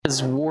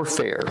is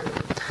warfare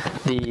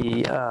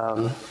the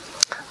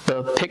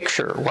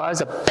picture? Why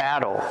is a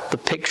battle the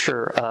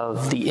picture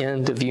of the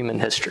end of human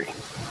history?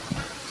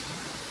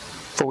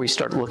 Before we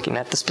start looking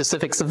at the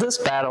specifics of this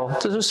battle,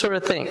 to just sort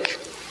of think.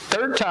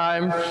 Third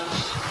time,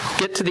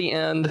 get to the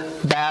end,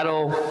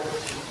 battle,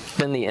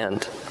 then the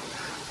end.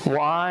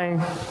 Why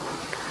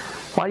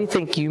do you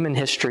think human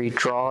history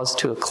draws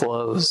to a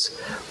close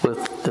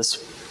with this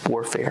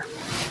warfare?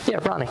 Yeah,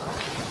 Ronnie.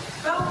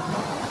 Well,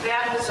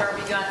 battles are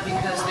begun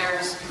because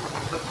there's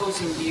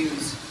opposing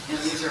views, and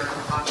these are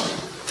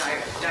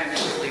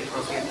diametrically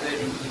opposed. We have good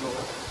and evil,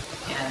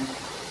 and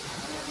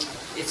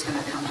it's going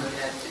to come to a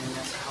head, and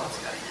that's how it's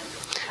going to end.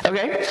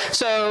 Okay,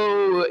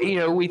 so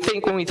when we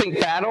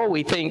think battle,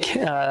 we think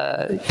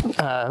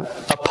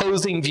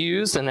opposing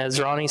views, and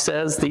as Ronnie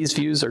says, these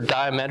views are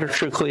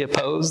diametrically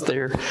opposed.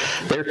 There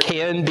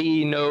can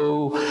be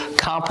no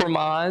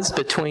compromise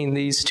between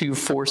these two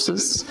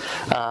forces,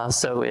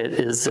 so it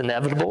is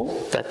inevitable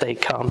that they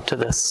come to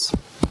this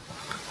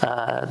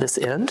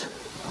end.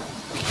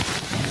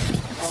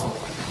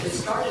 It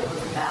started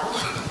with a battle.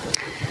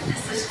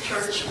 This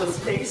church was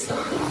based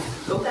on.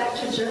 Go back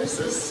to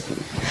Genesis.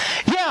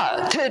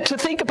 Yeah, to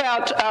think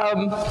about,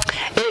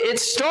 it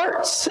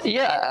starts,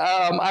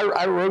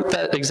 I wrote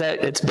that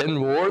exact, it's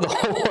been war the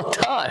whole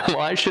time.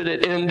 Why should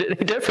it end any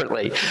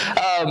differently?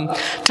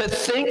 To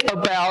think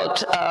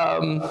about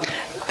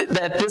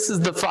that this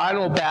is the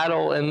final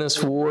battle in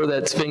this war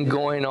that's been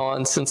going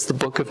on since the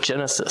book of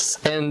Genesis.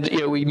 And,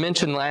 we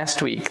mentioned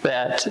last week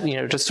that,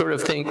 to sort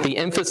of think the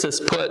emphasis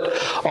put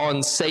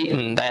on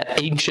Satan,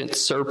 that ancient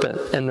serpent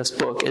in this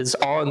book, is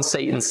on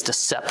Satan's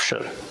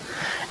deception.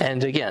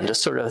 And again, to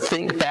sort of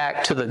think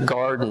back to the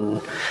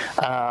garden,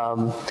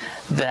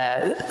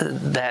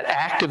 that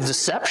act of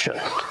deception,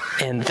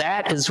 and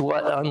that is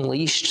what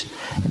unleashed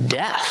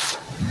death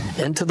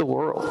into the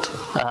world.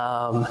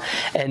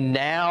 And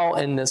now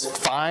in this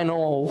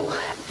final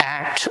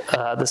act,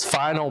 this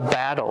final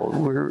battle,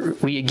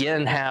 we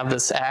again have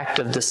this act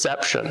of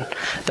deception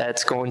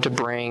that's going to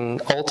bring,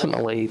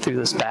 ultimately, through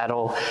this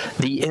battle,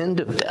 the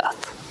end of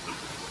death.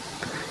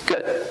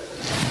 Good.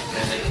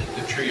 And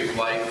the tree of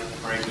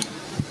life, right? He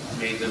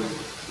made them,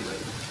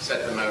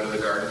 set them out of the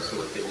garden so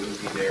that they wouldn't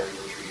be there in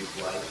the tree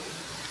of life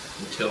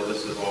until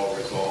this is all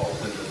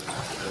resolved and the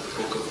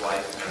book of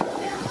life kind of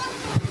appears.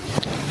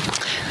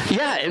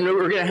 Yeah, and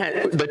we're going to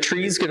have, the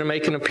tree's going to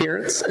make an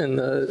appearance in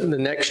the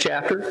next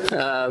chapter.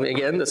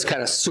 Again, this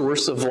kind of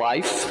source of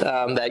life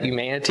that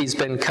humanity's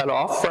been cut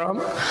off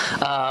from.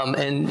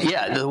 And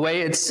yeah, the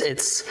way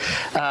it's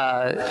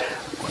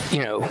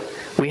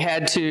we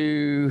had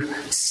to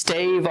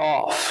stave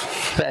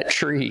off that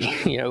tree,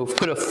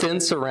 put a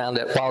fence around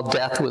it while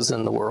death was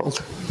in the world,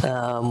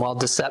 while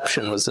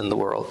deception was in the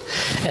world.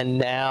 And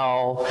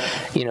now,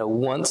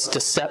 once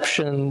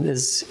deception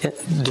is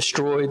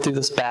destroyed through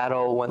this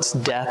battle, once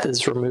death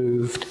is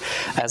removed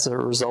as a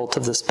result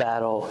of this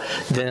battle,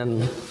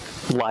 then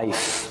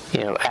life,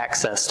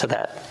 access to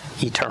that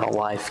eternal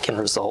life can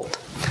result.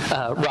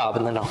 Rob,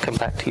 and then I'll come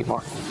back to you,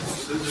 Mark.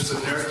 There's a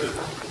narrative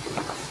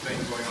thing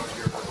going on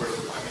here where,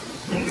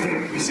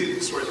 we see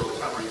these stories all the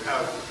time where you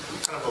have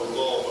kind of a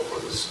lull before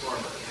the storm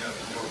at the end.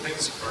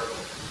 Things are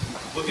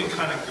looking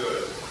kind of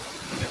good,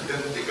 and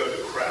then they go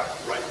to crap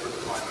right for the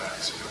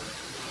climax.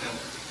 And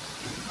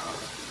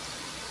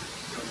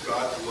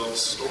God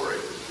loves story.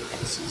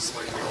 This is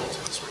like the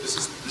ultimate story. This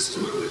is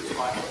literally the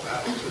final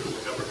battle. There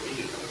will never be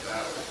another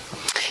battle.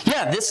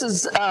 Yeah, this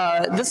is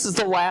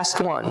the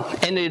last one,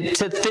 and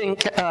to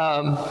think,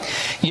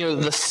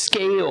 the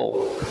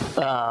scale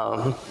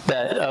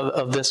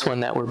of this one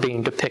that we're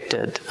being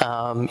depicted.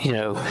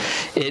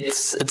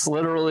 It's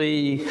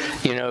literally,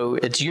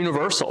 it's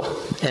universal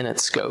in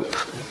its scope.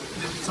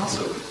 It's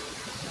also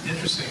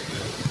interesting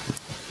that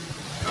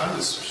God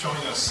is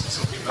showing us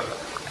something about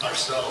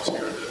ourselves here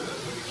that we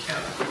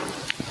can't.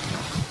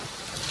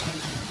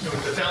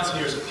 1,000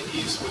 years of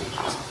peace would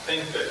just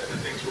think that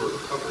things were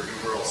covered and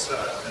we're all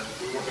set and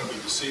we weren't going to be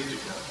deceived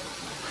again.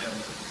 And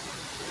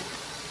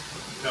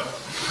no,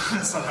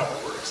 that's not how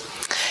it works.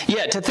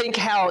 Yeah, to think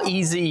how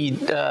easy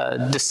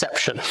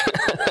deception. You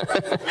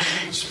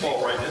just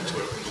fall right into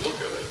it when you look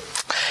at it.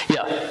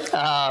 Yeah,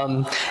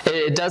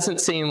 it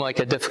doesn't seem like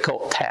a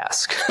difficult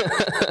task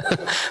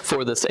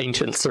for this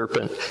ancient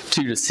serpent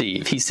to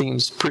deceive. He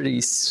seems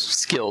pretty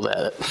skilled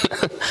at it.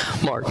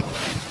 Mark.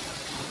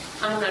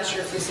 I'm not sure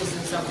if this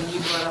isn't something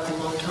you brought up a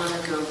long time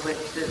ago, but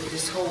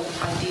this whole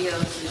idea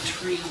of the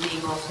tree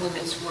being off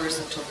limits for us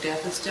until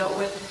death is dealt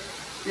with,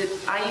 that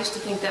I used to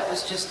think that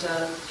was just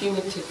a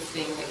punitive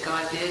thing that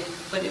God did,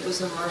 but it was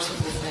a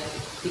merciful thing,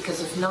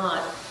 because if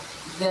not,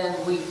 then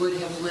we would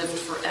have lived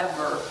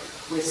forever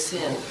with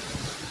sin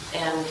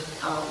and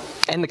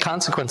the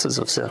consequences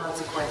of sin.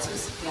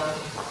 Consequences, yeah.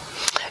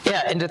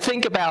 Yeah, and to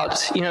think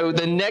about,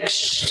 the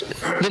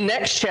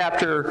next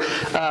chapter,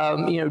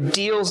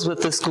 deals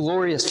with this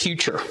glorious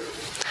future.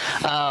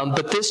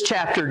 But this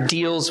chapter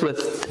deals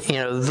with,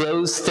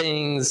 those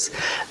things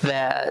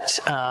that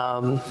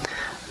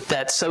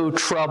that so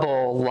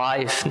trouble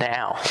life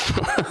now.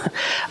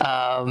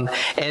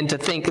 And to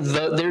think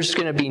there's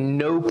going to be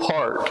no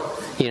part,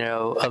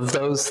 of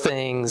those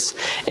things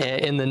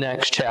in the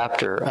next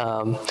chapter.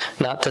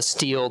 Not to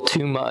steal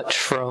too much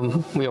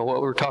from,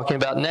 what we're talking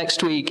about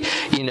next week,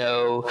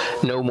 no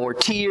more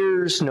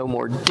tears, no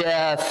more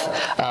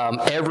death,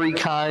 every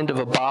kind of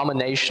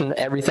abomination,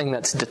 everything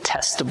that's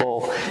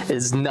detestable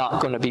is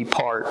not going to be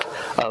part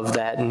of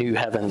that new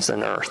heavens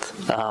and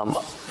earth.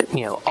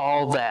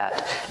 All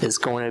that is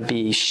going to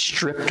be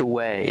stripped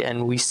away,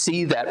 and we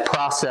see that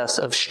process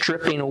of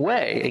stripping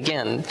away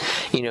again.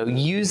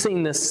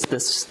 Using this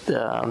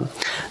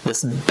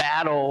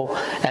battle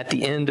at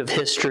the end of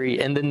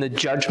history, and then the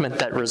judgment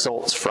that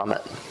results from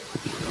it.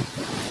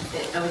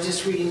 I was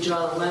just reading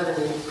John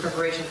 11 in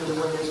preparation for the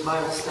women's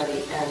Bible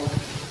study, and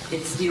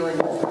it's dealing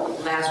with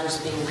Lazarus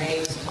being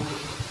raised.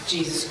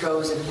 Jesus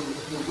goes and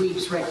he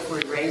weeps right before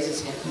he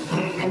raises him,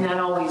 and that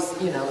always,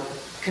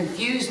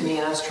 confused me.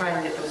 And I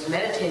was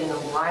meditating on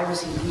why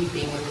was he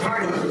weeping, and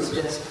part of it is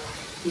just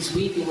he's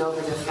weeping over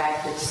the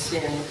fact that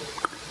sin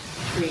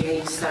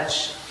creates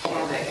such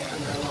havoc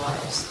in their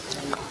lives.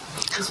 And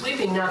he's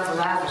weeping not for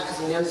Lazarus because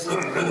he knows he's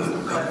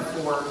reason, but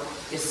for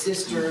his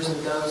sisters and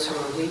those who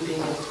are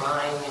weeping and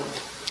crying.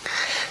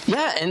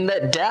 Yeah, and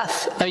that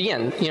death,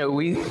 again,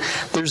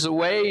 there's a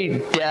way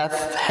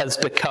death has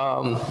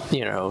become,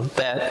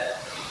 that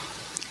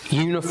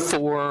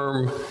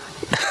uniform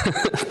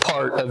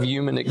part of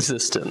human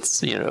existence,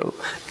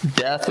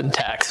 death and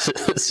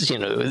taxes,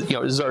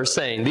 is our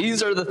saying.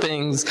 These are the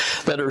things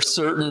that are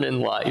certain in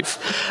life.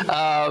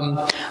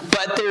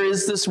 But there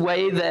is this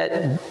way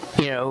that,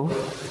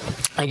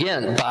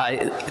 again,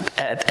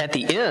 at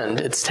the end,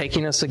 it's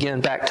taking us again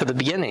back to the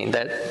beginning,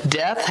 that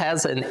death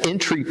has an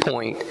entry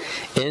point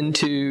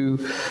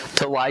into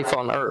life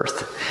on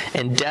earth,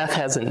 and death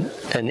has an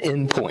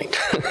end point.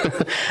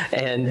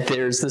 And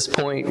there's this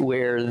point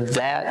where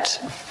that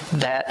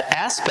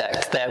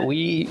aspect that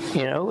we,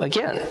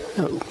 again,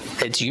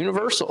 it's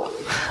universal.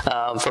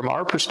 From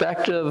our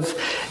perspective,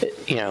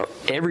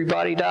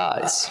 everybody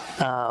dies.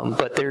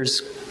 But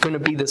there's going to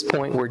be this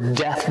point where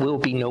death will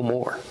be no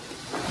more.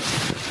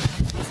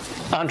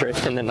 Andre,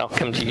 and then I'll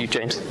come to you,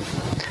 James.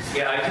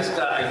 Yeah,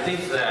 I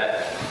think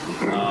that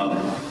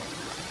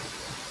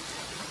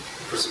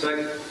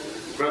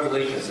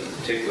Revelations in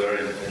particular,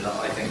 and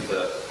I think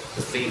the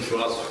theme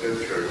throughout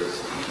Scripture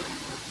is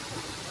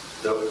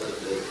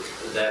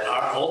that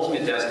our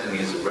ultimate destiny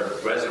is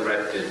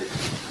resurrected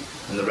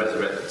in the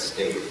resurrected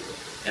state.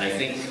 And I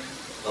think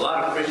a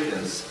lot of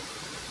Christians,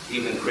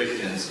 even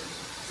Christians,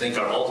 think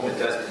our ultimate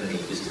destiny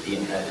is to be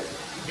in heaven.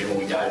 When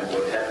we die, we go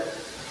to heaven.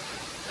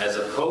 As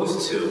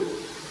opposed to,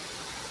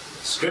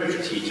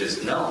 Scripture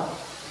teaches, no,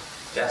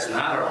 that's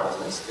not our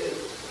ultimate state.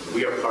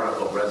 We are part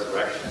of a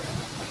resurrection.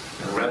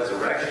 And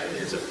resurrection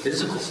is a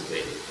physical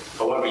state.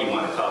 However you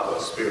want to talk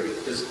about spiritual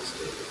physical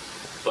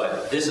state.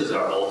 But this is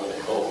our ultimate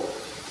hope,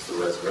 it's the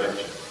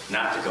resurrection,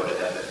 not to go to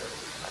heaven.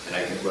 And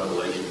I think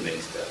Revelation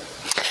makes that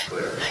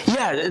clear.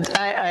 Yeah,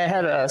 I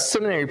had a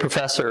seminary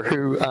professor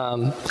who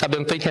I've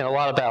been thinking a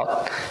lot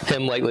about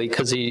him lately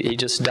because he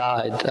just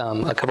died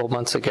a couple of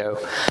months ago.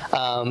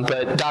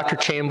 But Dr.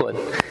 Chamblin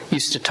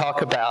used to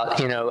talk about,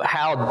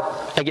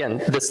 how,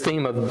 again, this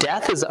theme of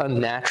death is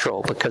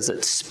unnatural because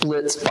it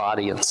splits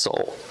body and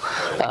soul.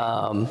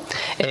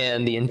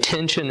 And the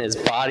intention is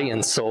body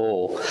and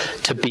soul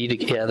to be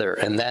together.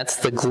 And that's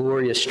the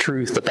glorious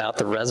truth about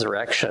the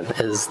resurrection,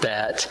 is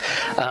that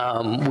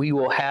we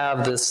will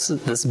have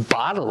this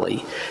bodily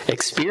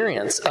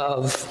experience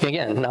of,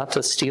 again, not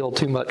to steal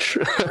too much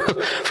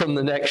from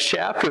the next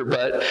chapter,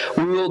 but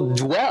we will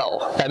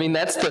dwell. I mean,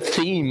 that's the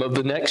theme of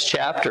the next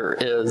chapter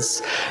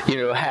is,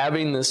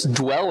 having this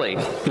dwelling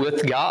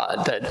with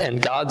God,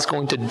 and God's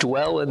going to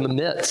dwell in the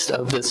midst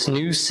of this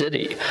new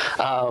city.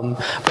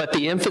 But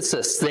the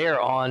emphasis there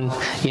on,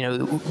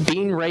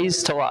 being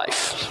raised to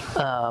life.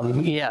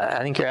 I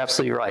think you're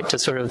absolutely right to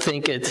sort of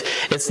think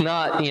it's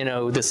not,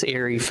 this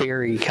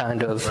airy-fairy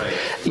kind of,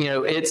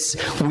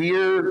 we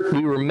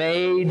were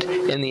made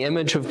in the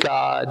image of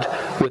God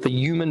with a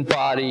human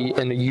body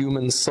and a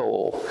human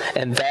soul,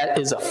 and that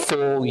is a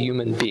full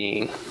human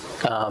being.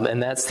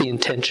 And that's the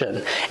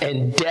intention.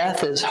 And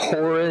death is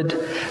horrid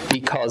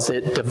because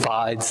it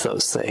divides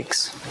those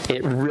things.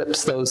 It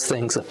rips those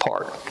things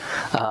apart.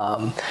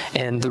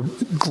 And the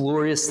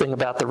glorious thing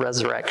about the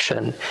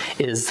resurrection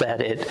is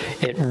that it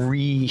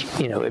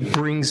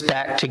brings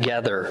back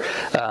together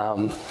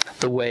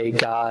the way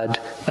God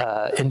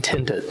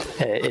intended.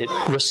 It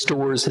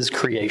restores His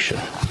creation.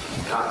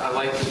 I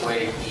like the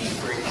way he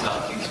brings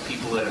up these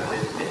people that have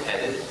been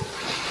beheaded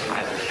and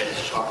had their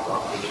heads chopped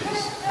off, which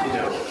is,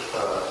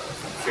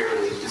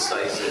 fairly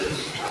decisive.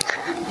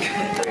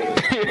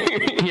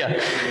 Yeah.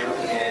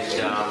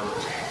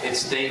 And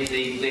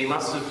they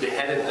must have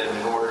beheaded them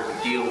in order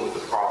to deal with the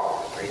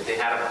problem, right? They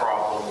had a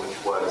problem, which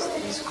was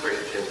these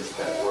Christians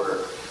that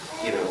were,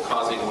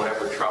 causing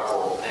whatever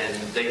trouble, and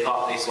they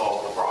thought they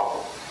solved the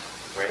problem,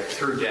 right?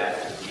 Through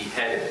death,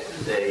 beheaded,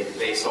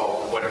 they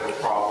solved whatever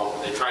problem,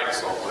 they tried to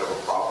solve whatever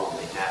problem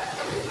they had.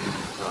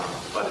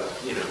 but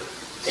it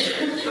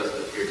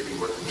doesn't appear to be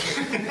working.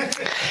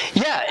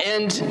 Yeah,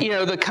 and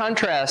the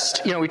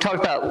contrast. We talked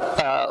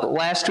about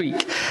last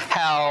week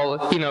how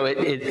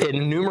it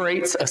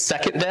enumerates a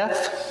second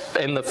death,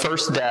 and the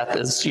first death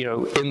is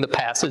in the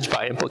passage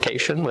by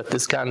implication with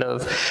this kind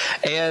of,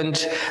 and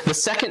the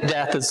second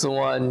death is the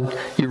one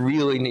you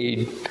really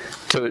need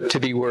to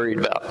be worried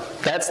about.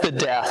 That's the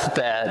death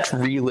that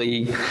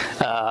really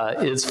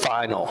is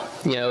final.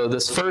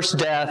 This first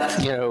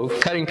death,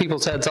 cutting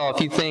people's heads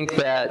off, you think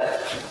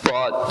that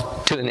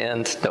brought to an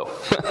end. No.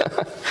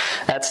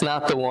 That's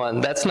not the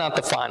one. That's not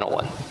the final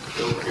one.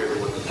 Don't fear the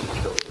one that can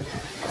kill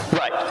you.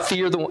 Right.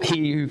 Fear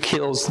he who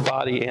kills the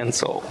body and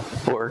soul,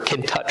 or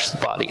can touch the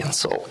body and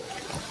soul.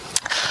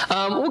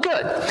 Well,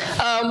 good.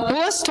 Well,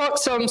 let's talk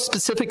some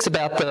specifics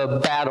about the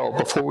battle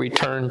before we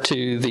turn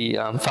to the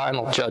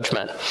final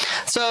judgment.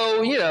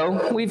 So,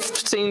 we've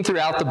seen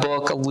throughout the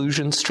book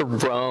allusions to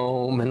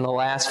Rome. In the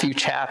last few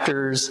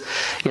chapters,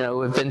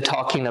 we've been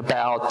talking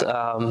about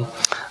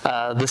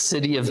the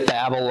city of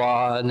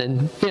Babylon,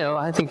 and,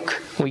 I think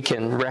we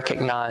can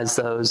recognize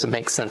those and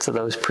make sense of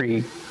those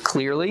pretty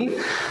clearly.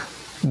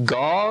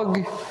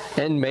 Gog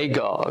and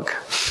Magog.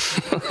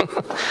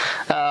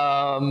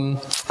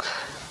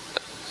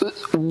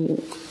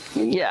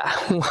 Yeah,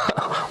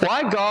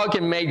 why Gog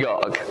and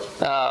Magog?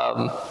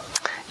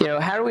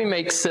 How do we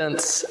make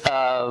sense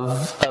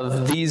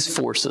of these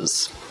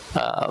forces?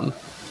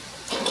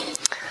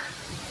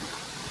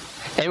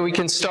 And we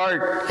can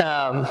start,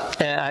 and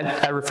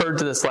I referred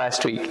to this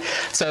last week.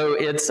 So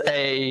it's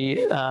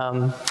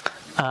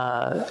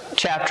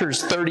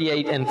chapters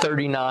 38 and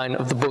 39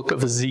 of the book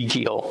of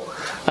Ezekiel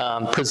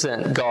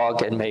present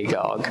Gog and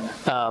Magog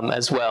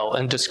as well,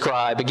 and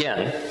describe,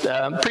 again,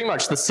 pretty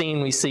much the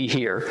scene we see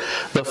here,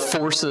 the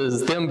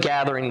forces, them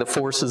gathering the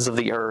forces of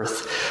the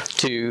earth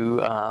to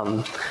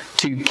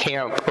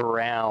camp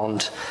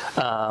around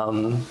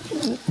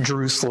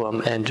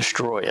Jerusalem and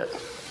destroy it.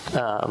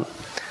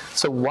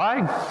 So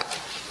why?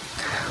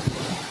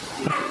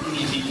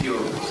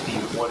 Ezekiel,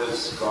 Steve, what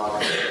is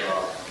God?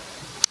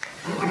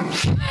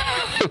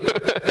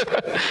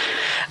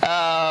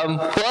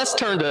 Well, let's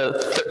turn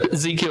to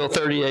Ezekiel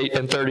 38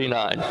 and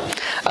 39.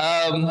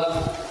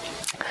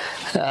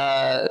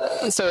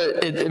 So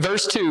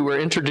verse 2, we're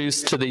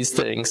introduced to these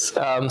things.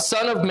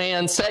 Son of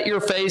man, set your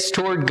face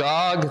toward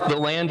Gog, the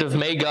land of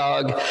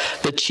Magog,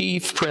 the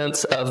chief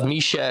prince of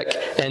Meshech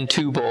and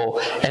Tubal,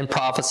 and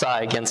prophesy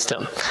against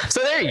him.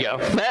 So there you go.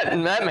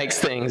 That makes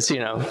things,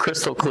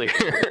 crystal clear.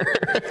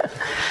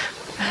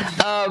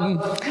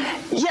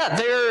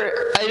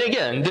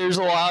 There's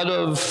a lot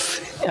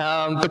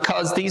of,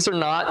 because these are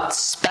not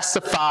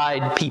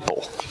specified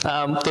people.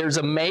 There's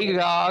a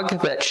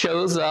Magog that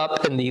shows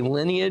up in the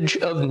lineage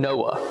of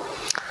Noah.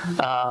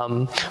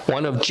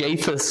 One of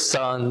Japheth's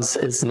sons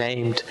is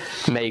named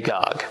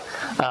Magog.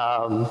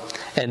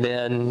 And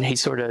then he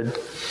sort of,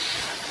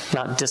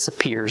 not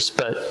disappears,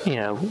 but,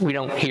 we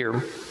don't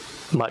hear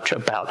much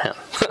about him.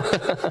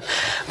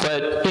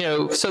 But,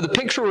 so the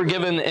picture we're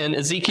given in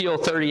Ezekiel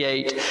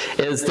 38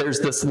 is there's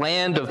this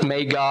land of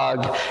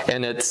Magog,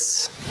 and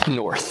it's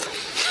north.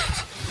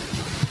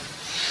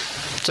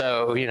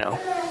 So,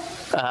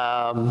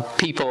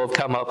 people have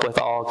come up with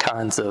all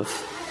kinds of,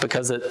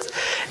 because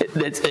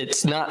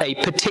it's not a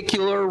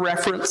particular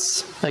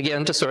reference,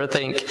 again, to sort of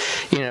think,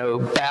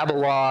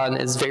 Babylon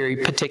is very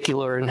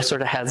particular and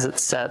sort of has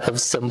its set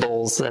of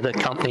symbols that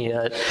accompany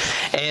it.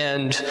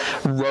 And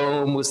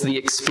Rome was the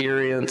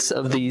experience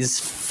of these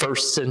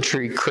first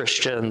century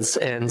Christians.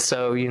 And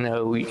so,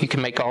 you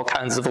can make all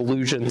kinds of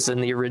allusions in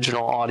the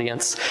original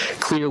audience,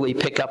 clearly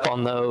pick up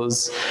on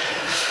those.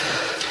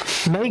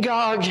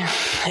 Magog,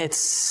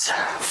 it's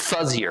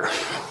fuzzier.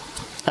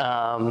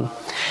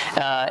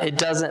 It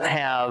doesn't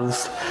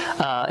have,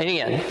 and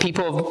again,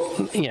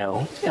 people,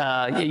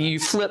 you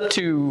flip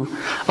to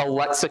a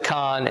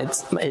lexicon,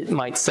 it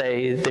might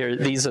say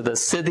these are the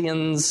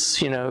Scythians,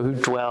 who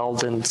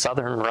dwelled in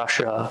southern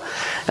Russia.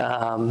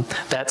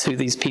 That's who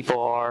these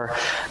people are.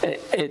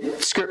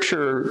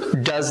 Scripture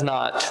does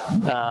not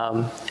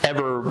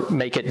ever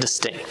make it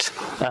distinct.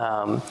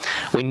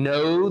 We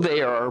know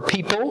they are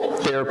people.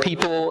 They are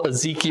people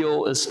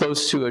Ezekiel is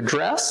supposed to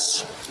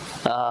address.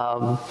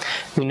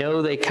 We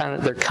know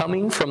they're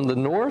coming from the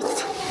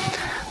north,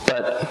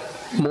 but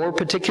more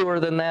particular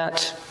than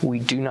that, we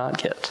do not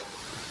get.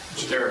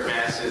 Is there a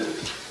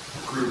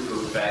massive group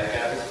of bad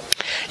guys?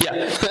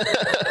 Yeah.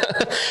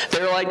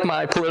 They're like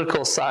my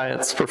political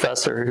science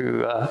professor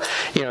who,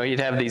 he'd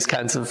have these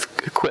kinds of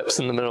quips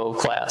in the middle of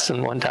class.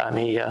 And one time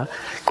he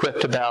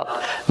quipped about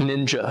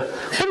ninja.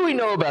 What do we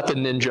know about the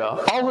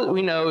ninja? All that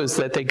we know is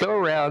that they go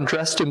around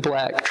dressed in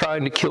black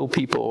trying to kill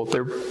people.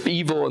 They're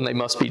evil and they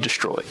must be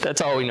destroyed.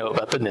 That's all we know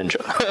about the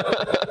ninja.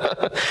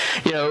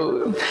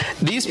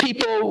 These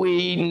people,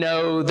 we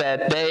know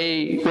that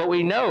what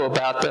we know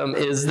about them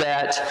is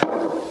that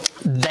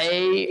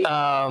they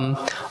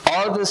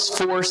are this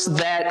force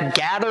that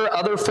gather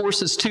other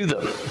forces to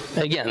them.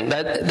 Again,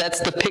 that's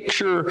the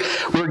picture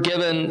we're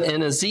given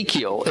in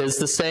Ezekiel, is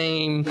the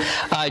same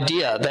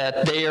idea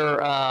that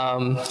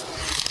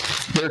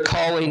They're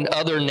calling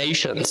other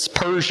nations.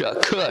 Persia,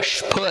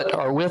 Cush, Put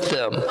are with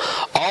them.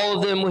 All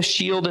of them with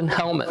shield and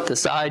helmet.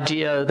 This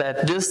idea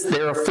that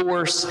they're a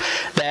force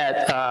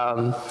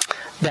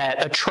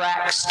that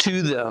attracts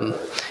to them,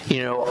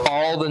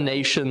 all the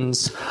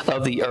nations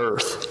of the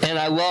earth. And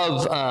I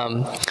love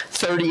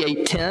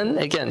 38:10,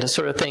 again, to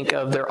sort of think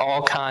of there are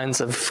all kinds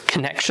of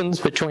connections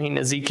between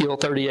Ezekiel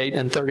 38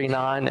 and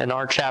 39 and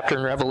our chapter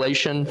in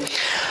Revelation.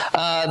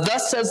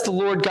 Thus says the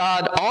Lord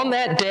God, on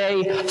that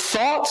day,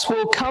 thoughts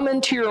will come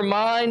into your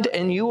mind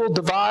and you will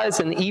devise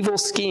an evil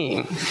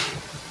scheme.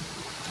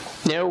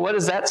 What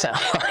does that sound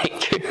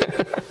like?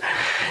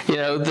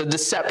 The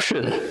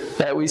deception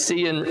that we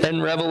see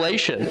in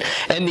Revelation.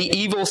 And the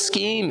evil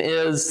scheme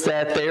is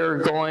that they're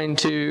going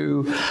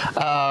to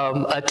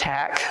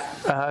attack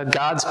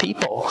God's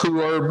people,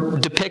 who are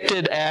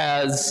depicted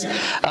as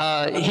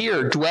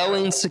here,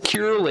 dwelling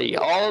securely,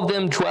 all of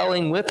them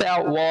dwelling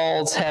without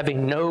walls,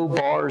 having no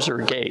bars or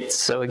gates.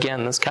 So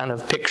again, this kind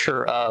of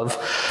picture of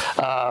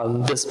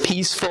this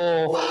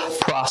peaceful,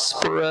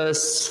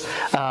 prosperous,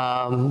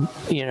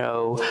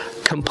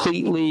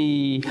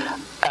 completely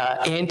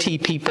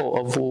anti-people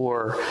of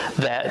war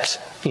that,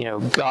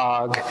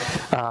 Gog,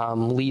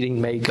 leading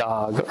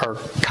Magog, are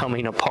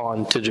coming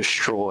upon to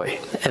destroy.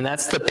 And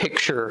that's the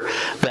picture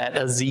that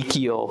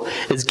Ezekiel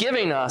is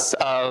giving us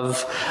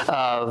of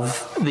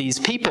these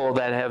people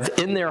that have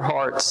in their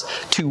hearts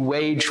to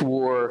wage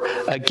war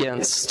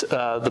against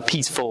the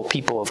peaceful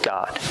people of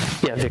God.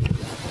 Yeah, Vic.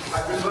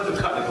 I prefer to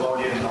cut the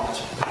Gordian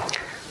knot.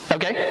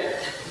 Okay.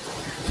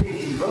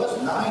 In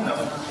verse 9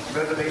 of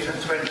Revelation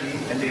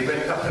 20, and they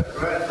went up the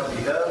breadth of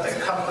the earth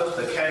and compassed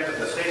the camp of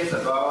the saints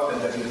about,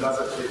 and the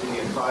beloved city,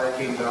 and fire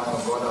came down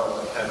from God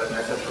out of heaven,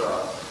 etc.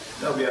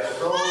 Now we are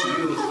so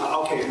used,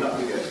 not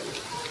really.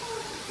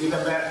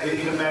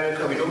 In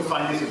America, we don't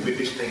find this in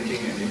British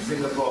thinking, and in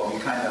Singapore, we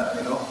kind of,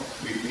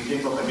 we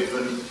think of a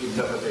different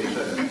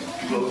interpretation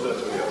closer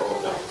to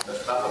the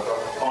stuff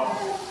across the pond.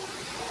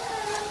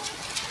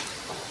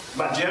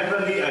 But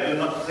generally, I do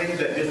not think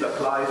that this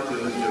applies to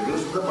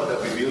Jerusalem or the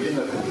rebuilding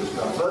of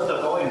Jerusalem. First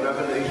of all, in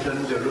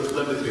Revelation,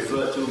 Jerusalem is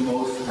referred to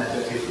most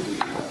negatively.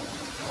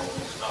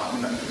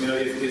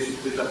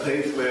 It's a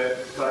place where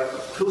Christ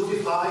was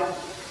crucified.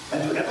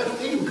 And to ever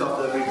think of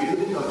the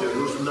rebuilding of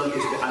Jerusalem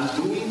is the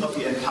undoing of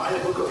the entire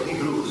book of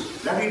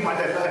Hebrews. Then we might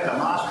as well have the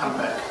Mass come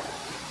back.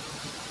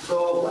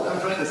 So what I'm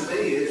trying to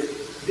say is,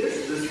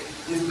 this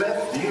is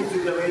best viewed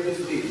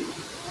figuratively.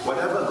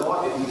 Whatever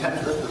God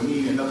intends us to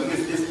mean,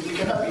 because it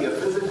cannot be a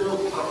physical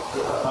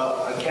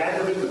a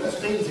gathering with the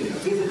saints in a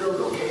physical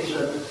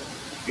location,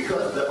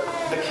 because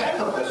the camp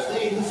of the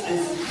saints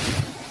is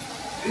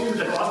in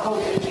the gospel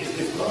age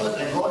is first,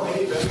 and God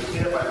made it very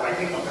clear by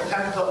writing of the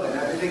temple and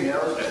everything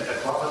else that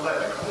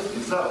prophesied by Christ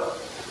himself.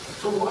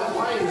 So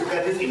why is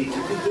there this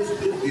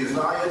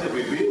desire to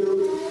rebuild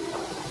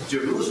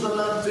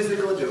Jerusalem,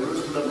 physical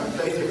Jerusalem, and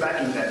place it back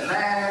in that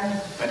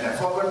land, and that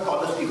foreign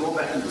policy go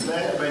back into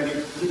there when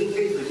it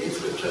militates against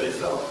Scripture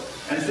itself?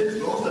 And since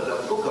most of the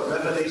book of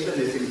Revelation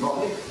is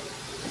symbolic,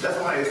 that's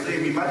why I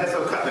say we might as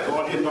well cut the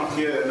Gordian knot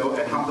here, and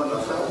humble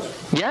ourselves.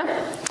 Yeah.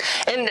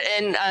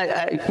 And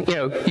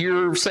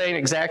you're saying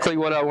exactly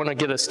what I want to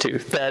get us to,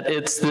 that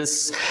it's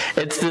this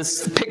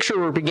picture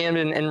we're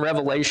beginning in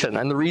Revelation,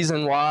 and the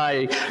reason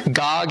why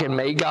Gog and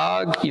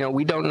Magog,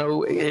 we don't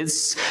know,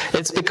 it's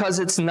because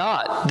it's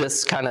not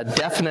this kind of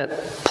definite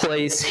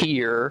place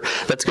here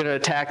that's going to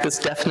attack this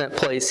definite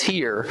place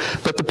here,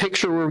 but the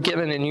picture we're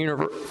given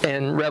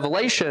in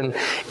Revelation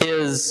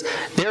is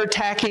they're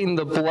attacking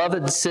the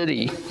beloved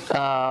city,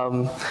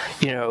 the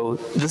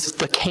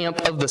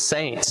camp of the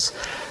saints.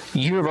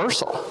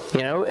 Universal,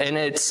 and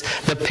it's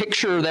the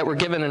picture that we're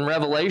given in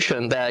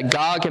Revelation that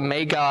Gog and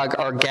Magog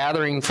are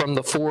gathering from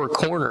the four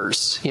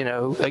corners.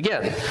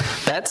 Again,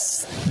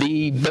 that's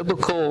the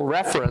biblical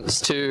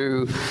reference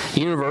to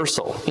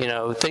universal.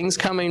 Things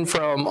coming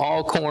from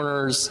all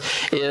corners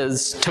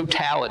is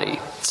totality.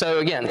 So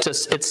again,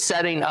 it's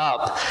setting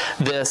up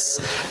this,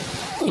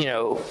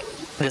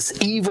 this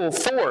evil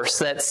force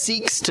that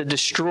seeks to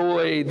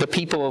destroy the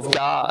people of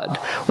God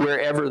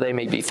wherever they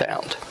may be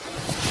found.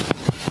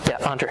 Yeah,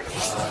 Andre.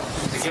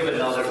 To give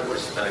another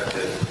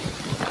perspective,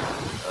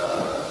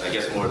 I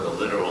guess more of the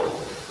literal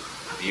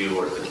view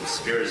or the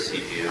conspiracy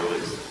view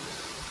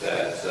is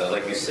that,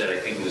 like you said, I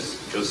think it was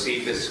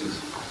Josephus who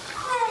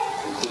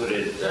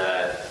concluded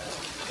that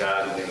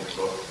Gog and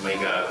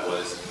Magog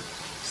was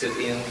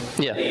Scythian,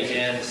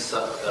 Asian,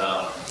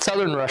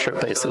 Southern Russia,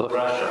 basically. Southern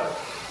Russia.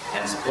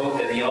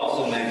 And he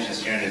also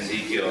mentions here in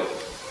Ezekiel,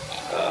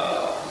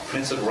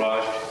 Prince of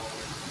Raj,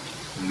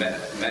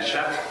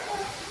 Meshach,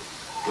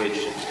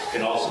 which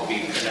can also be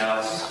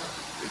pronounced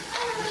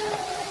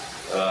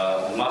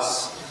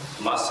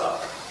Masa.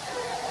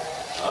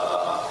 A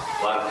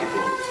lot of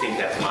people think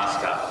that's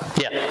Moscow.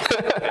 Yeah.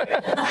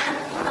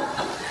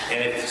 And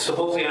it's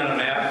supposedly on a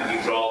map, if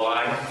you draw a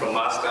line from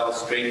Moscow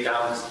straight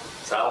down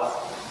south,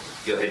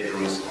 you'll hit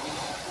Jerusalem.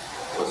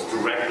 So it's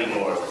directly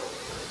north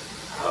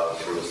of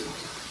Jerusalem.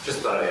 Just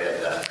thought I'd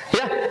add that.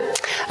 Yeah.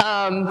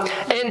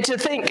 And to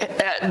think,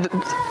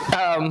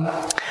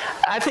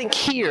 I think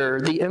here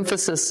the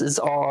emphasis is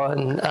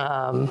on,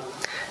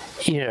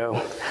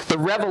 the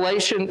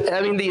revelation.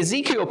 I mean, the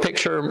Ezekiel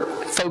picture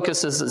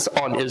focuses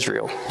on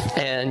Israel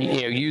and,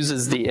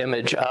 uses the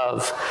image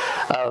of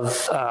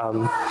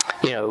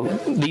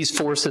these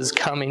forces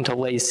coming to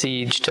lay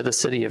siege to the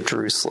city of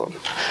Jerusalem.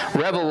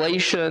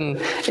 Revelation,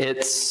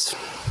 it's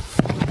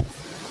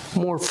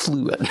more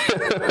fluid.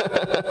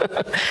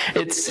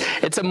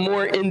 It's a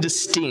more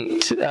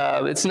indistinct.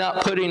 It's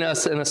not putting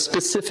us in a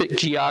specific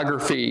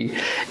geography.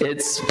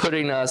 It's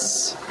putting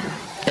us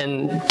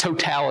in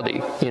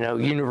totality,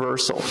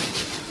 universal.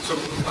 So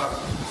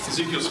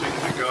Ezekiel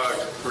speaking to God,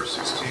 verse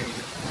 16,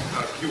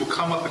 he will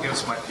come up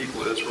against my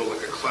people Israel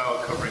like a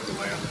cloud covering the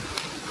land.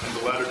 In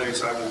the latter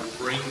days I will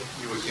bring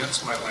you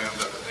against my land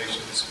that the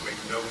nations may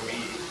know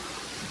me.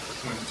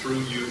 When through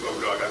you, O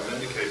God, I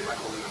vindicate my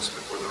holiness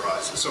before their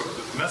eyes. So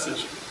the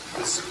message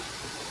is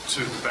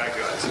to the bad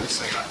guys. He's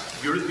saying,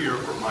 you're here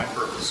for my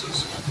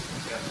purposes,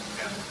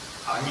 and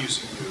I'm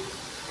using you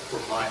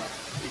for my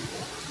people,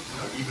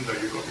 even though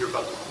you're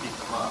about to beat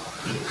them up.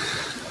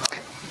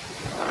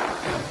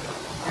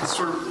 It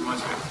sort of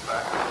reminds me of the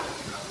fact that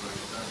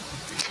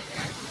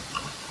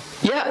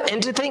Yeah,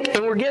 and to think,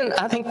 and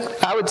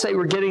I would say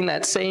we're getting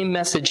that same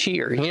message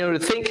here. To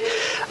think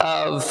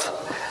of,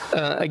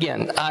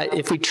 again,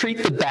 if we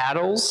treat the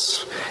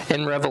battles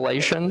in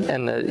Revelation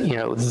and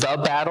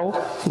the battle,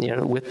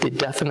 with the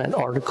definite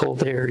article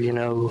there,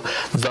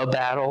 the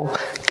battle,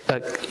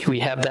 we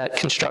have that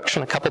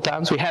construction a couple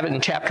times. We have it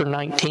in chapter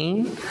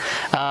 19,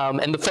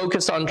 and the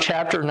focus on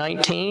chapter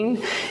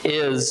 19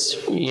 is,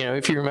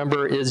 if you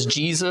remember, is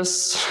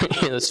Jesus,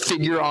 this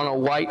figure on a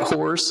white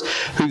horse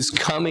who's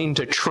coming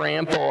to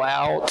trample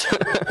out,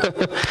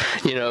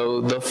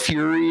 the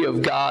fury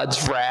of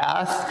God's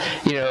wrath,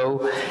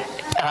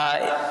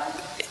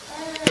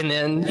 and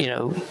then,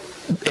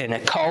 and a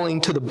calling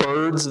to the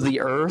birds of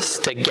the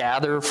earth to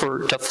gather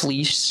to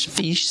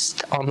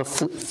feast on the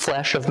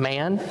flesh of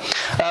man.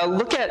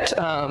 Look at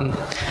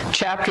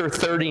chapter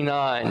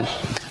 39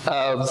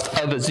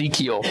 of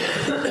Ezekiel,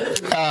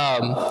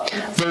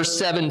 verse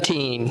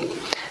 17.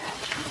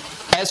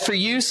 As for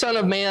you, son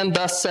of man,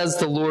 thus says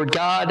the Lord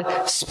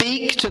God,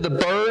 speak to the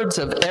birds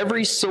of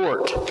every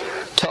sort,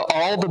 to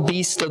all the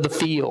beasts of the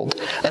field.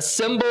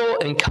 Assemble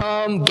and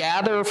come,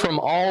 gather from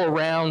all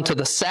around to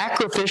the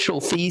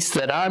sacrificial feast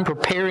that I'm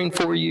preparing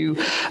for you,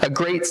 a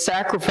great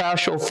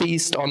sacrificial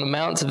feast on the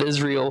mountains of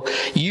Israel.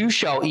 You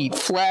shall eat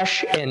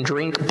flesh and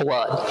drink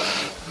blood.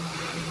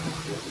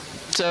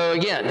 So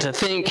again, to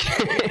think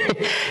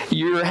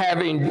you're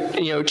having,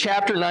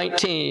 chapter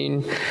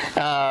 19,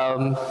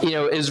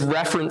 is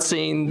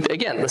referencing,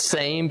 again, the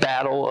same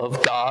battle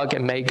of Gog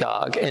and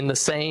Magog and the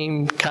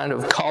same kind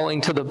of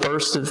calling to the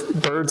birds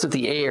of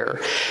the air.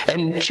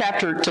 And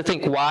to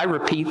think why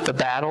repeat the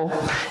battle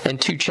in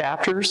 2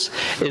 chapters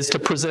is to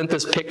present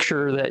this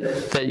picture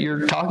that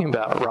you're talking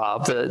about,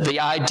 Rob. The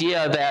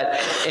idea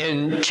that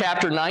in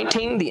chapter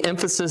 19, the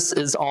emphasis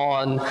is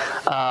on,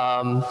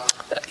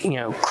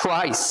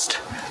 Christ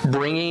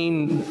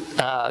bringing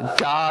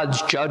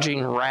God's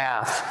judging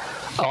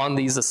wrath on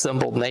these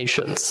assembled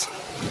nations.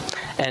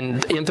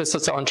 And the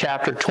emphasis on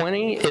chapter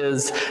 20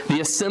 is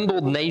the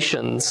assembled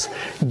nations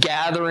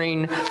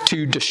gathering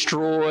to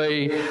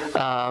destroy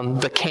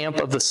the camp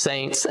of the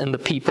saints and the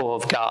people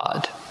of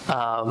God.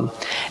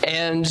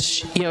 And,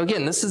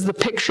 again, this is the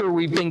picture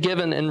we've been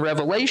given in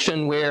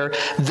Revelation where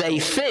they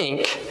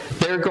think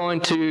they're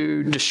going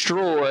to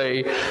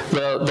destroy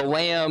the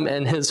Lamb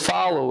and his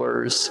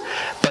followers,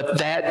 but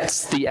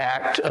that's the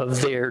act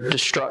of their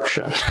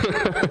destruction.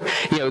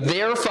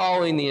 They're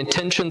following the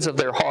intentions of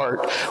their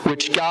heart,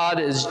 which God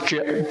is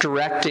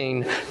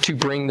directing to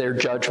bring their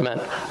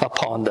judgment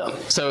upon them.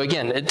 So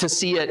again, to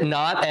see it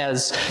not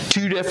as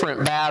 2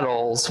 different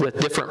battles with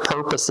different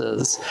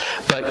purposes,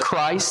 but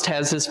Christ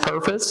has his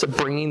purpose of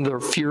bringing the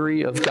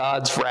fury of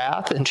God's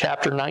wrath in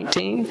chapter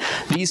 19.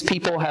 These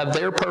people have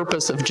their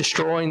purpose of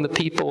destroying the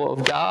people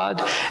of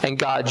God, and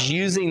God's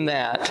using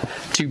that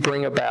to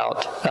bring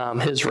about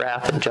his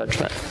wrath and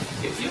judgment.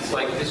 It feels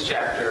like this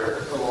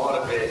chapter, a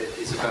lot of it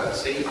is about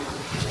Satan in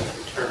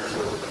terms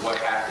of what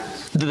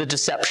happens. The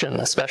deception,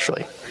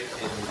 especially.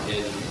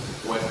 And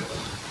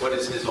what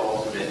is his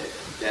ultimate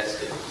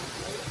destiny?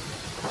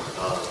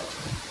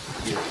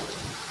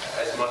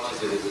 As much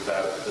as it is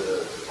about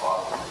the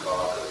awesome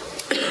God.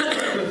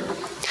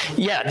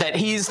 Yeah, that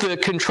he's the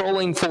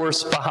controlling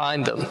force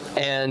behind them.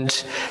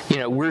 And,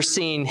 we're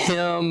seeing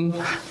him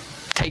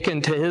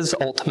taken to his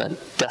ultimate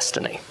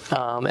destiny.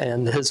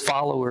 And his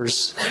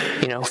followers,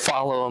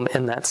 follow him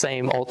in that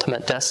same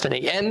ultimate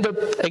destiny. And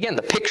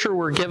the picture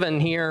we're given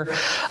here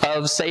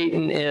of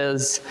Satan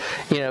is,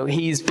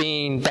 he's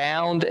being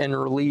bound and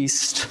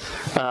released.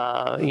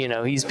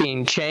 He's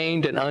being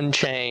chained and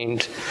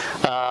unchained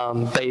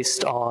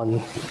based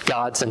on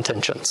God's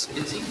intentions.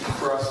 It's easy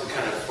for us to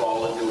kind of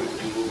fall into a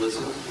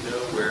dualism,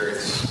 where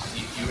it's,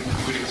 you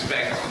would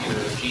expect,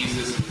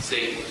 Jesus and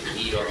Satan to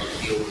meet on the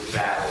field of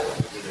battle,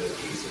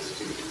 Jesus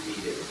to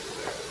defeat it, or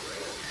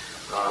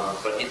whatever,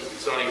 But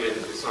it's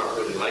not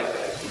really like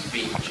that. He's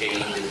being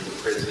chained and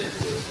imprisoned and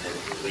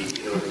released,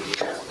 you know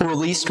what I mean?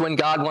 Released when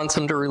God wants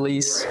him to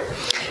release. Right.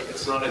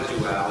 It's not a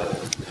duality.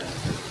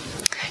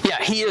 Yeah,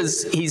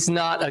 he's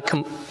not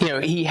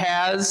he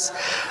has,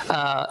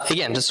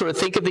 again, to sort of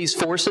think of these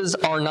forces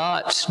are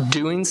not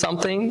doing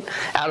something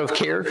out of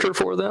character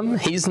for them.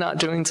 He's not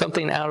doing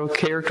something out of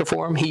character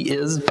for him. He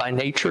is by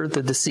nature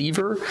the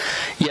deceiver,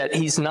 yet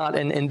he's not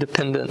an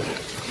independent,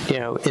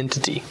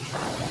 entity.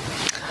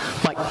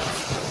 Mike.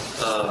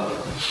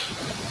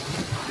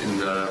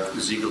 In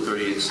Ezekiel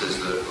 38 it says,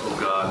 "O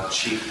God,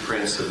 chief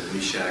prince of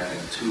Meshach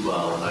and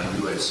Tubal," and I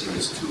knew I'd seen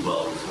this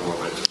Tubal before,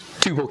 but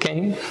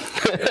Tubal-Cain.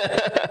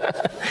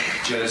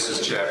 Genesis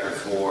chapter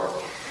 4,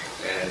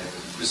 and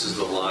this is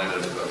the line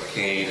of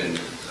Cain, and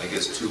I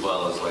guess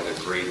Tubal is like a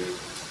great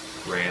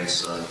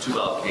grandson.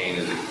 Tubal-Cain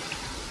is a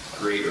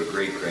great or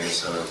great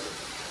grandson of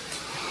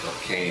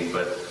Cain,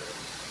 but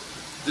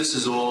this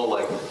is all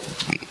like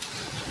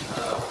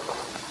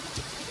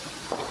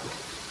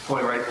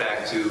pointing right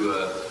back to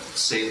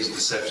Satan's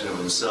deception of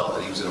himself,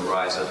 that he was going to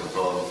rise up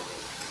above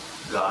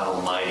God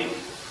Almighty.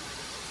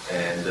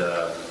 And,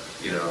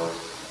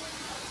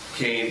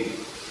 Cain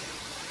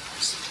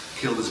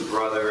killed his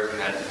brother,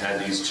 had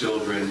these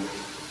children,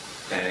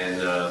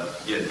 and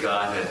yet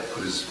God had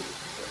put his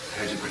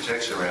hedge of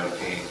protection around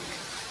Cain.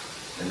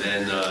 And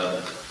then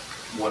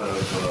one of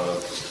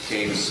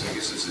Cain's, I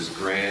guess it's his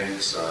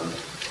grandson,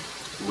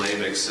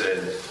 Lamech,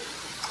 said,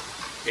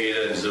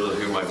 "Ada and Zillah,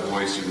 hear my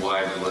voice, you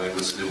wives, and let me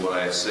listen to what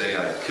I say.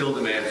 I killed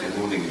a man for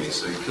wounding me."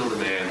 So he killed a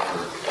man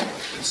for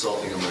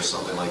insulting him or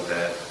something like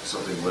that,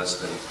 something less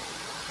than.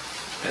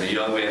 "And a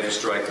young man for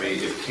strike me.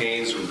 If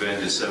Cain's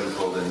revenge is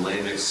sevenfold, then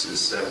Lamech's is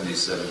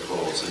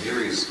 77-fold." So here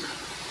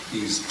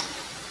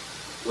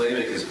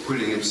Lamech is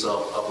putting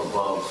himself up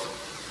above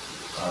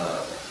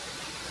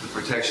the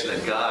protection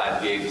that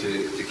God gave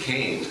to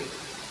Cain.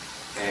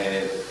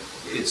 And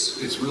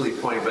it's really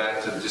pointing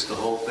back to just the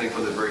whole thing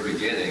from the very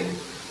beginning,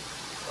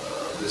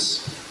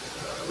 this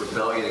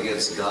rebellion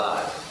against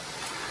God,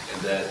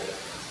 and that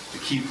the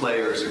key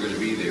players are going to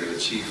be there. The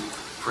chief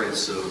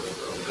prince of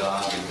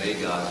God and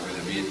Magog are going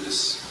to be at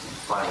this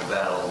final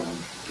battle and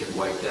get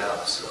wiped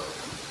out. So.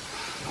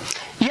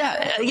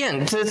 Yeah,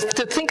 again, to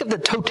think of the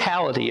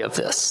totality of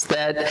this,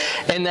 that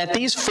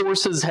these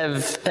forces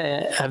have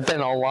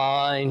been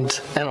aligned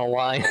and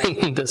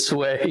aligning this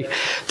way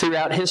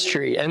throughout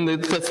history. And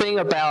the thing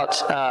about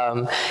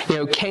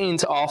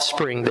Cain's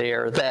offspring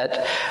there,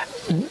 that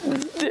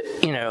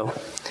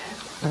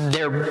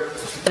they're,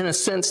 in a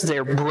sense,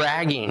 they're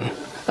bragging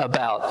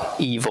about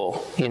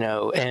evil,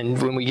 and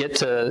when we get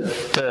to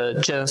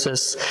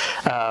Genesis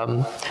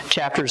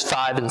chapters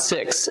 5 and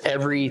 6,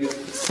 every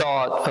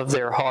thought of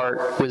their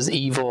heart was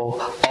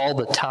evil all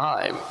the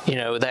time,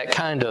 that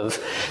kind of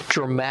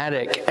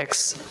dramatic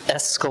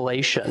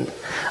escalation.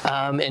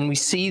 And we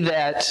see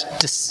that,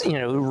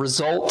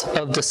 result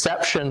of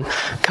deception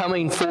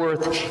coming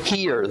forth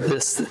here,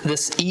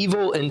 this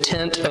evil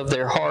intent of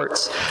their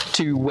hearts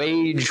to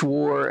wage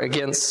war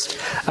against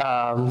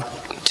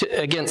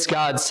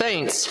God's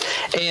saints.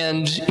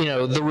 And,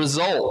 the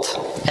result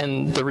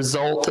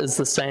is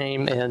the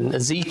same in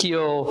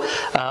Ezekiel.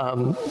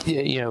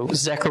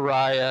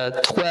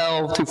 Zechariah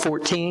 12 through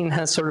 14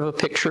 has sort of a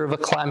picture of a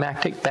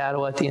climactic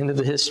battle at the end of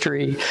the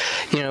history.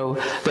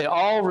 They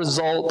all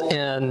result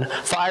in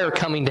fire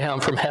coming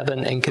down from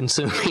heaven and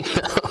consuming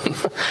them.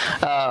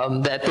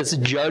 That this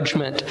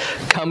judgment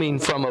coming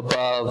from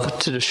above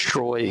to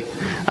destroy.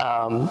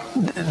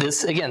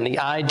 This, again, the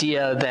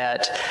idea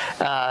that,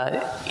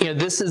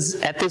 this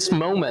is, at this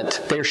moment,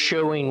 they're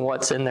showing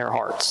what's in their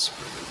hearts.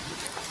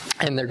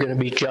 And they're going to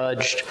be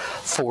judged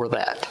for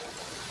that.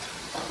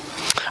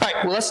 All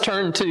right, well, let's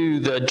turn to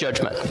the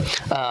judgment.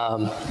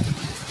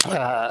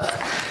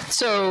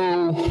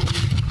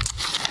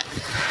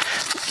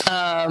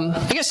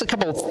 I guess a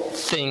couple of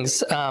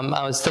things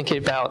I was thinking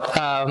about.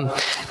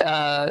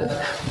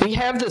 We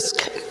have this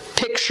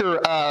picture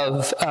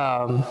of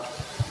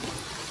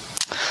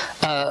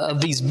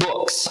these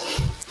books.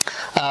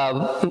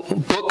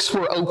 Books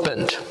were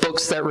opened,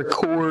 books that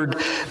record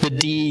the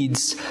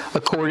deeds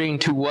according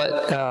to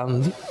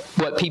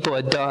what people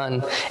had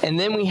done. And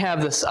then we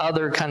have this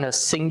other kind of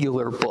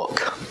singular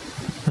book,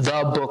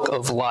 the book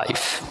of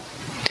life.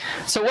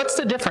 So what's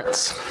the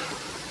difference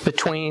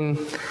between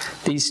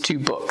these two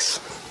books?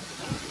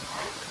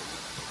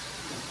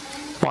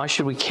 Why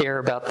should we care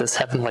about this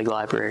heavenly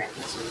library?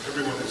 So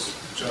everyone is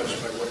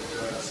judged by what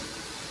favorites.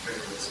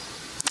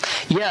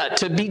 Yeah,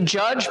 to be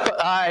judged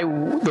by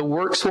the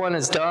works one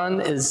has done,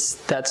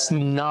 that's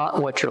not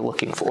what you're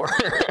looking for.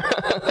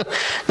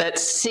 That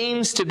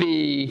seems to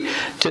be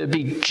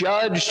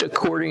judged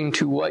according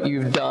to what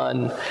you've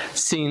done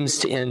seems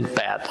to end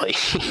badly.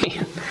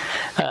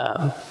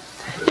 Yeah.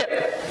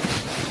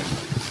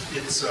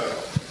 It's a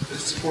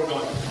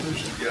foregone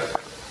conclusion, yet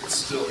it's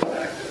still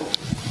enacted.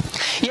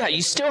 Yeah,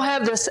 you still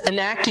have this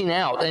enacting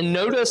out, and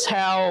notice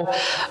how,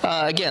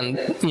 that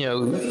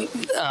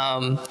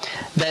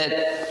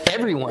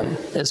everyone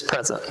is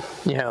present.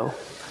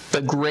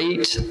 The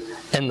great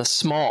and the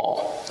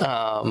small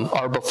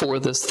are before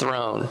this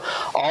throne.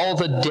 All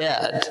the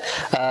dead,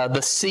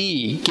 the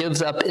sea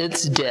gives up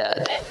its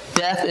dead.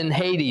 Death and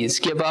Hades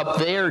give up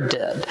their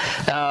dead.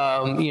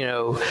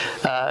 Again,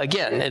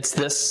 it's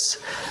this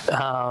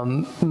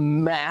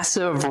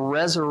massive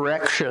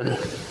resurrection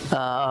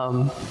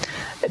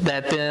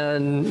that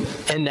then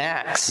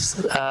enacts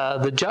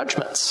the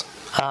judgments.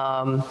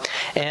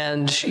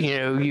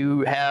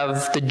 You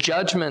have the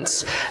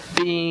judgments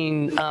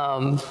being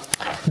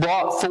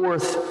brought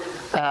forth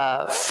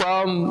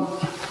from,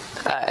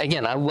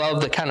 again, I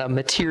love the kind of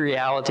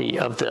materiality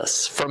of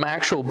this, from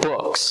actual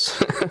books,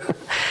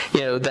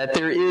 that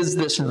there is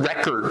this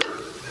record.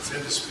 It's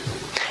indisputable.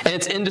 And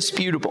it's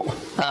indisputable.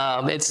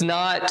 It's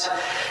not,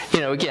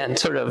 again,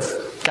 sort of,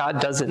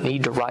 God doesn't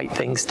need to write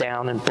things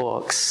down in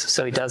books,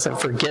 so he doesn't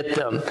forget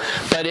them.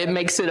 But it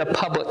makes it a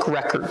public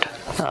record.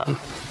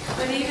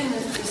 But even the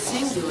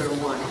singular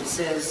one, it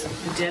says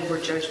the dead were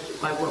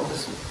judged by what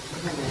was.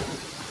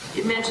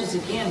 It mentions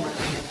again what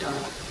they had done.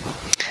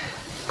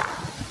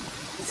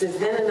 It says,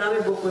 then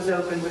another book was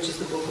opened, which is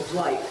the book of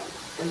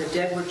life, and the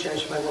dead were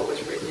judged by what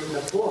was written in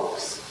the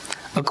books.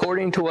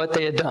 According to what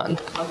they had done.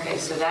 Okay,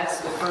 so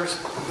that's the first.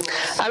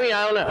 I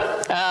don't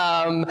know.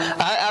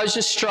 I was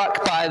just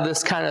struck by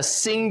this kind of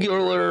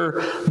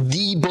singular,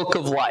 the book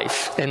of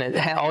life, and it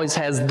always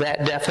has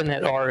that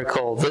definite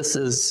article. This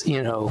is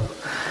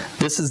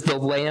the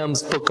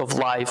Lamb's book of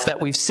life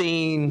that we've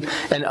seen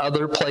in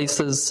other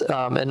places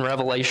in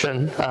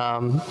Revelation.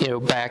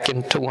 Back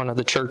into one of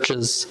the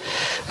churches,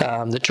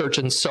 the church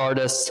in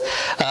Sardis.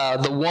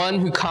 The one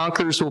who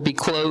conquers will be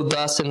clothed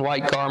thus in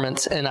white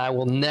garments, and I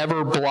will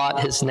never blot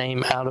his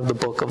name out of the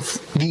book of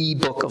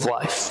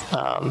life.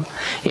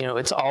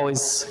 It's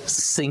always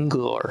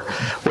singular,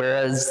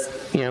 whereas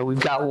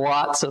we've got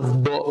lots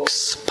of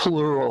books,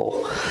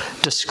 plural,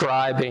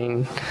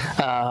 describing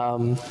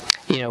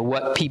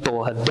what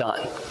people have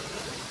done.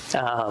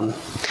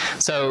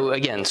 So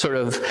again, sort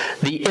of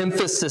the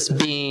emphasis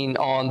being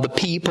on the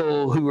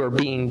people who are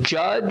being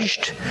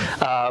judged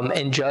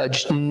and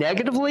judged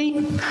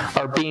negatively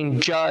are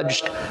being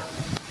judged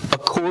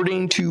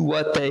according to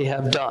what they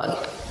have done.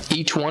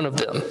 Each one of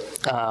them.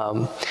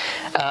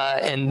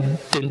 And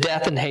then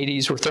death and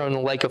Hades were thrown in the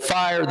lake of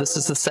fire. This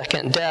is the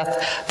second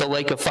death, the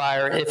lake of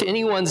fire. If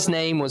anyone's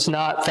name was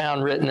not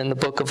found written in the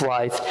book of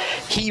life,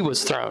 he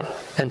was thrown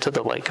into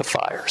the lake of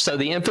fire. So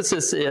the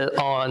emphasis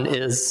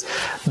is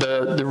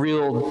the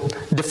real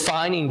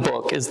defining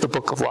book is the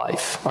book of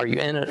life. Are you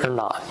in it or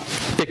not?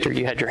 Victor,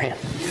 you had your hand.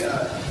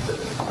 Yeah.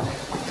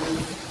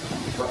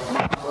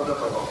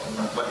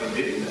 What he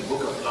did in the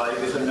book of life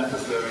isn't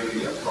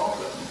necessarily a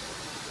problem.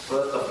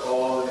 First of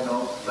all,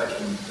 like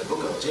in the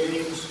book of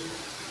James,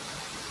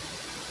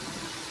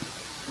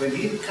 when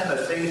he kind of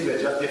says we're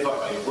justified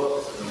by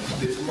works,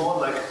 it's more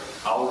like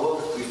our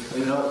works,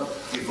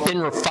 before,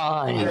 been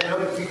refined.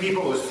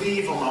 People will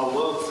see from our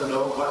works,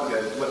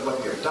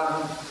 what we have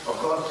done. Of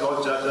course,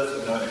 God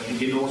judges, and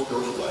he knows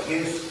those who are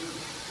his.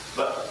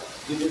 But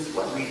it is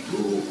what we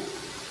do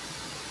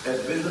as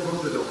visible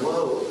to the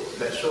world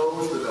that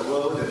shows to the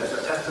world that as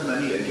a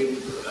testimony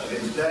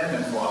against them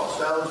and for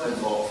ourselves and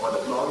for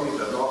the glory of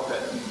the Lord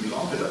that we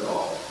belong to the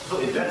Lord. So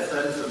in that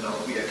sense,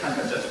 we are kind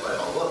of judged by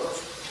our works.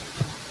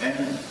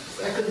 And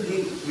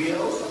secondly, we are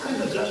also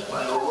kind of judged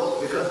by our works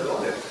because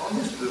God has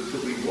promised to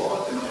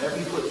reward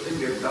every good thing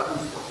we've done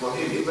for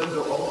him, even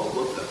though all our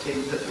works are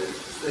tainted with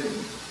sin.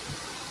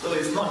 So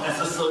it's not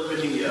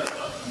necessarily,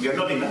 you're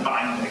not in a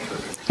bind actually.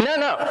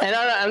 No, and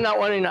I'm not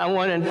wanting. I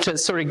wanted to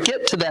sort of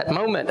get to that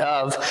moment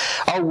of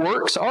our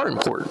works are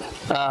important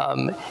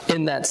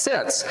in that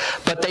sense,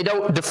 but they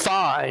don't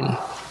define.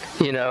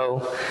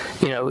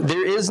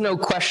 There is no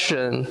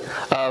question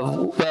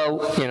of,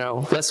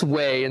 let's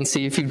weigh and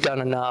see if you've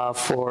done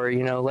enough, or,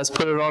 let's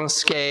put it on a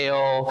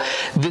scale.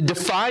 The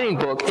defining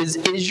book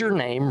is your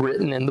name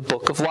written in the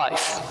book of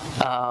life?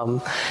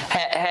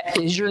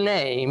 Is your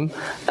name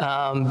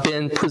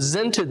been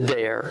presented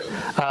there?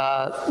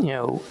 Have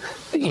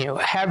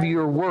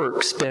your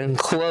works been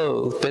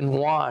clothed, been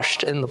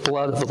washed in the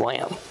blood of the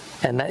Lamb?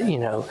 And that,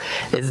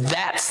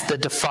 that's the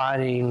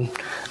defining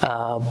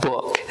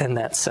book in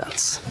that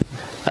sense.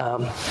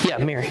 Yeah,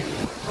 Mary.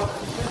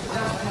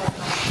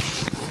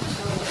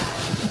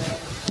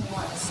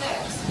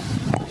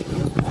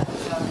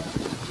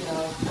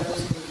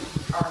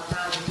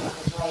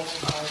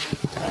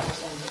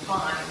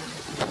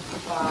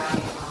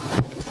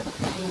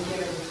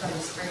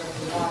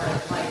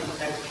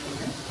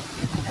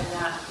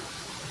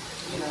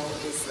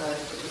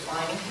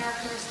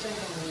 Characteristic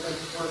and the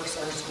works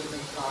are to be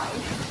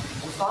applied.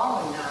 And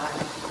following that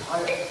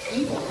are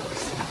evil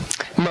works.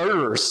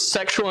 murderers,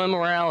 sexual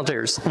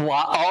immoralities,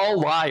 all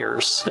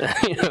liars.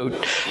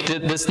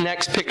 This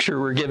next picture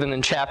we're given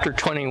in chapter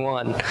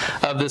 21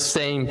 of the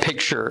same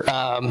picture.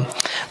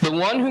 The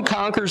one who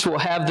conquers will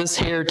have this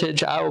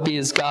heritage. I will be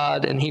his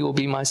God, and he will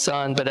be my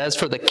son. But as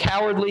for the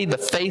cowardly, the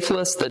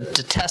faithless, the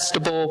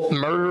detestable,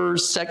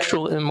 murderers,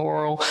 sexual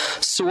immoral,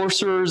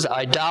 sorcerers,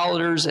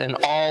 idolaters, and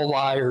all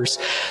liars,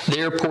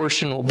 their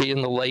portion will be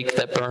in the lake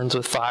that burns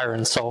with fire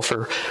and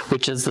sulfur,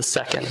 which is the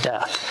second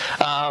death.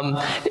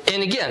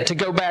 And again, to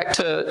go back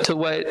to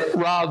what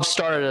Rob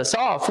started us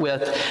off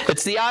with,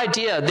 it's the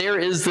idea there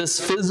is this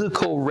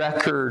physical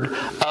record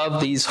of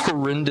these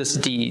horrendous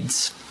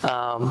deeds.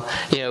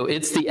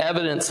 It's the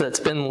evidence that's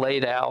been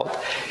laid out.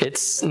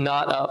 It's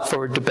not up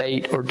for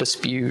debate or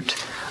dispute.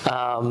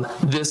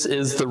 This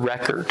is the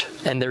record,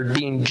 and they're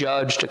being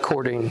judged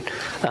according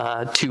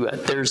to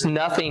it. There's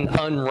nothing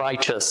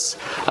unrighteous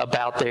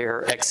about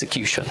their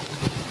execution. Do you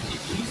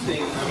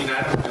think? I mean,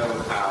 I don't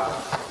know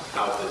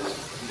how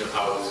this is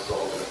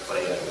all going to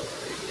play out.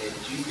 And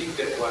do you think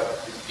that what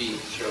is being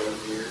shown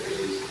here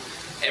is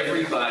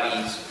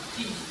everybody's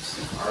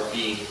deeds are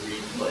being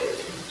replayed,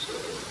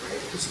 right?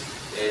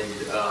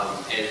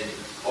 And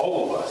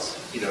all of us,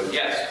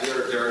 yes,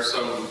 there are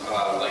some,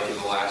 like in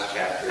the last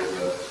chapter,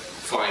 the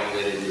fine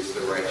linen is the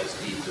righteous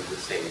deeds of the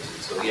saints.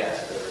 And so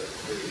yes,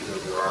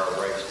 there are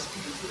righteous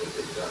deeds that have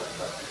been done,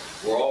 but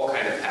we're all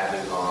kind of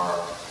having our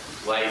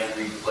life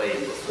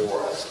replayed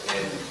before us,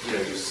 and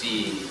you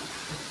see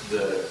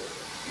the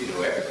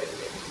everything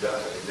that we've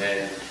done,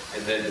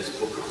 and then this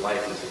book of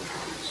life is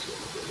introduced.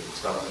 And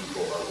some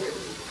people are written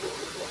in the book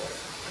of life.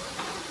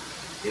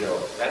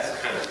 That's the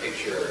kind of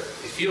picture.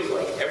 It feels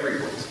like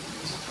everyone's.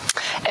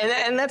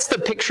 And that's the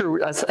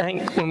picture, I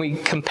think, when we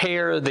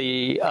compare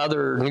the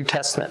other New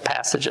Testament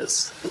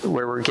passages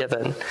where we're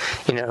given,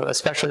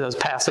 especially those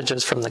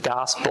passages from the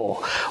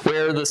gospel,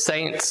 where the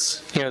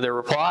saints, their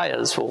reply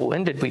is, well,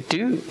 when did we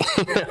do?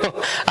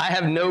 I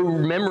have no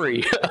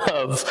memory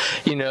of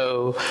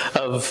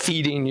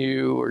feeding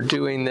you or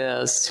doing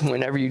this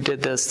whenever you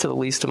did this to the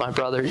least of my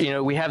brother.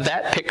 We have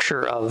that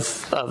picture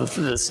of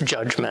this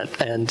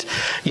judgment, and,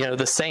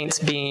 the saints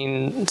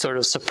being sort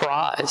of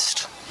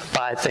surprised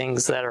by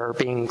things that are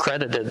being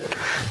credited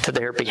to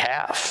their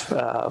behalf.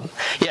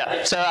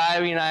 So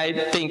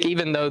I think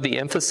even though the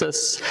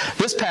emphasis,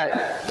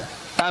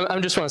 I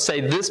just want to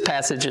say this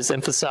passage is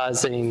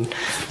emphasizing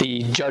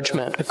the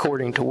judgment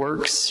according to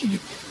works,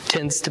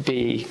 tends to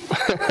be.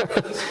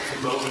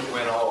 The moment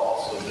when all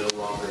also no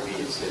longer be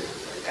in sin.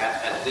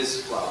 At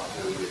this spot,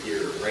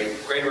 here, right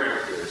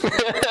around here.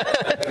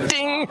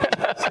 Ding!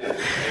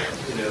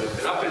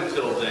 And up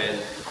until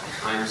then,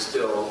 I'm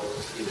still,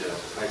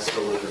 I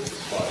still live in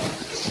this body.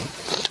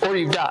 Or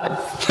you've died.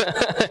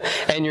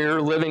 And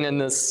you're living in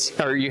this,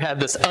 or you have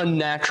this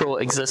unnatural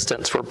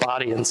existence where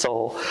body and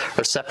soul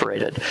are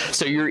separated.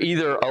 So you're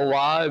either a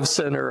live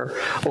sinner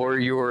or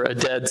you're a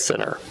dead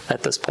sinner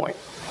at this point.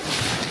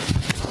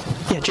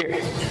 Yeah,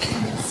 Jerry.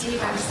 See,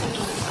 I was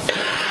thinking,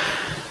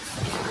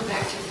 if you go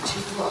back to the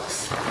two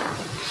books,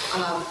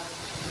 the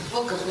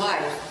book of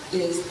life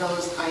is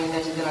those I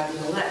imagine that are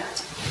the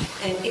elect.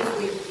 And if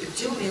we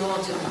do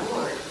belong to the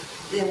Lord,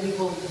 then we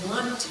will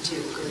want to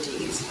do good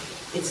deeds.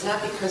 It's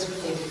not because we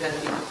think we're going to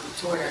be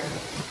victorious.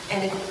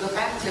 And if you go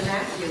back to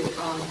Matthew 25,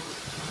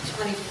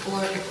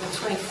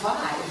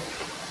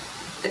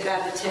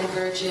 about the 10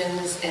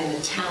 virgins and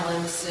the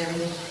talents and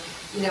everything,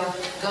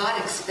 God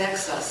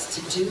expects us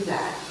to do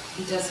that.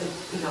 He doesn't,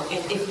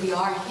 and if we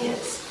are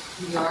His,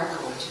 we are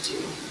going to do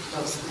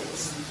those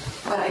things.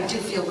 But I do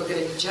feel we're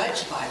going to be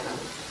judged by them.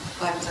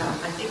 But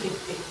I think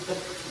the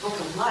book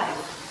of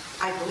life,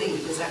 I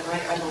believe, is that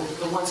right? I mean,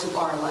 the ones who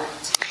are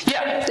elect.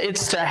 Yeah,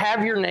 it's to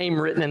have your name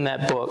written in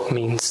that book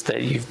means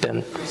that you've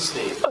been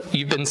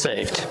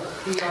saved,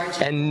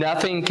 and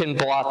nothing can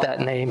blot that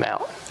name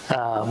out.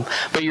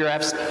 But you're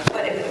absolutely.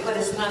 But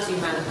it's not the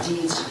amount of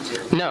deeds you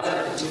do. No,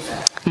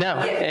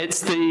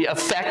 it's the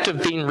effect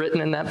of being written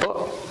in that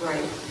book.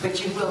 Right,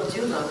 but you will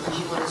do them because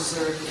you want to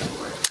serve the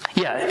Lord.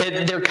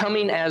 Yeah, they're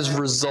coming as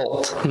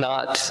result,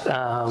 not,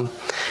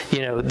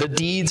 the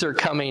deeds are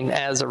coming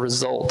as a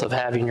result of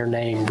having your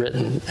name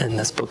written in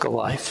this book of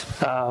life.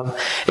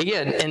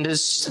 Again, and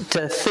just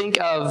to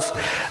think of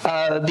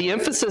the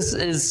emphasis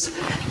is,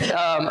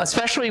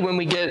 especially when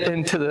we get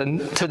into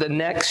the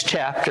next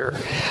chapter,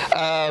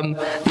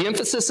 the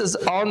emphasis is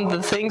on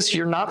the things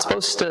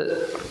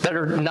that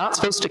are not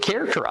supposed to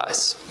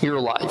characterize your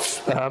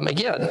life.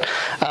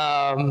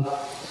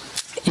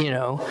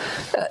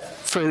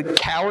 For the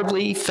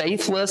cowardly,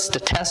 faithless,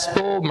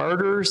 detestable,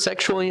 murderers,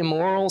 sexually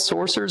immoral,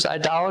 sorcerers,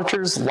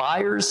 idolaters,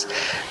 liars,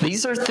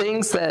 these are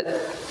things that,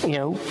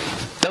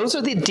 those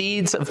are the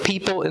deeds of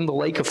people in the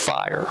lake of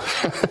fire.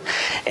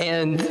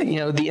 And,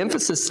 the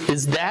emphasis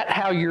is that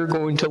how you're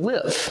going to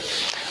live?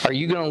 Are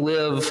you going to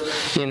live,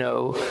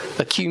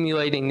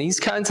 accumulating these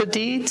kinds of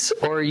deeds?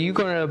 Or are you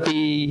going to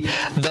be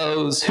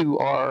those who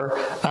are,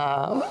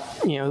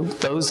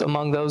 those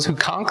among those who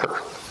conquer?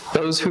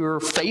 Those who are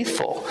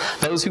faithful,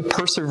 those who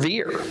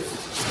persevere.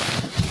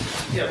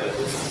 Yeah, but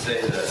who's to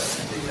say that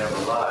they never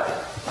lied?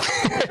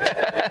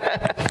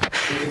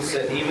 You can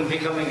say, even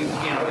becoming,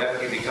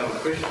 after you become a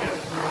Christian,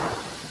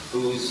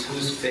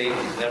 whose faith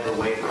never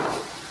wavered,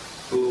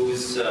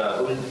 who's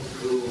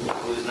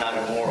not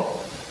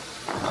immoral.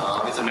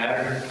 It's a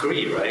matter of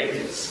degree, right?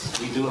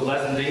 We do it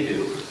less than they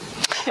do.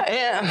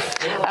 Yeah,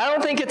 I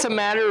don't think it's a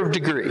matter of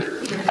degree.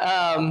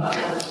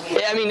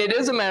 It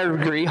is a matter of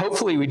degree.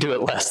 Hopefully we do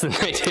it less than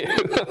they do.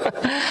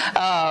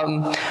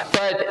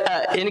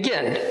 And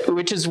again,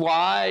 which is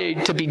why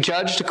to be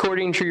judged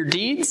according to your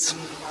deeds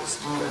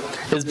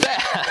is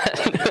bad.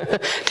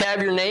 To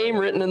have your name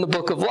written in the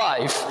book of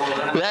life,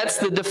 that's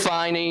the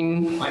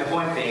defining... My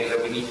point being is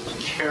that we need to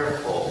be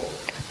careful.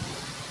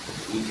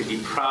 We could be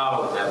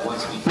proud that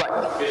once we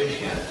become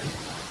Christian,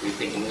 we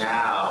think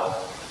now...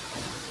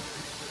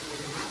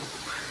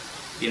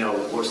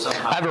 we're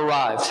somehow... I've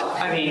arrived.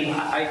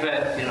 I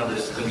bet,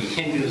 there's going to be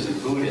Hindus and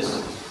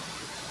Buddhists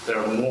that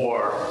are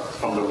more,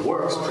 from the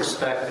works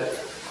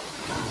perspective,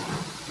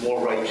 more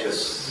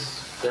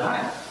righteous than I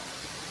am.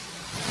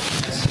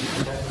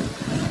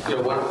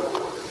 One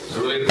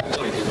related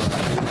point,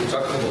 when we're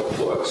talking about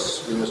works,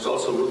 we must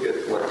also look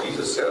at what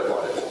Jesus said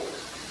about it.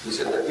 He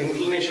said the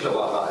inclination of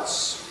our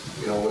hearts,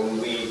 when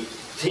we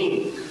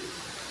think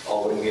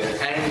or when we are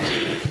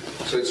angry,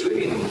 so it's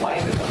really in the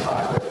mind and the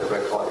heart that the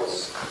record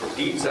is. The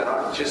deeds are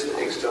not just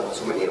external.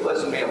 So many of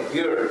us may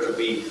appear to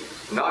be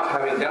not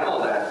having done all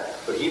that,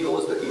 but he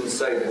knows the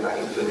inside and our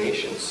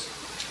inclinations.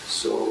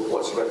 So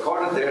what's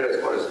recorded there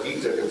as far as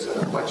deeds are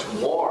concerned are much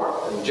more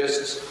than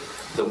just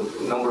the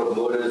number of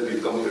murders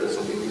we've committed or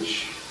something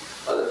which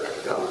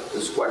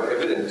is quite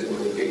evident in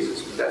many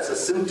cases. That's a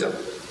symptom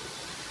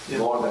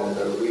more than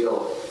the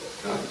real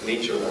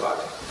nature of the heart.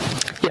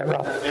 Yeah,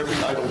 Rob. Every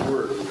idle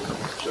word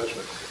becomes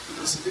judgment.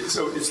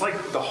 So it's like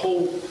the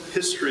whole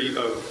history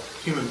of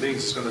human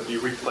beings is going to be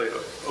replayed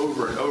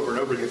over and over and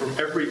over again from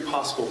every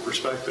possible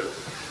perspective.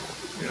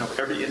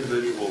 Every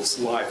individual's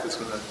life is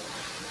going to...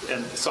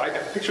 And so I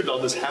pictured all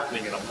this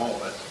happening in a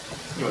moment,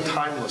 a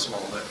timeless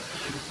moment.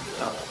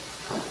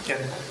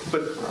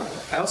 But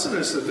I also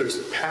noticed that there's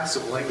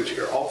passive language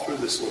here all through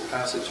this little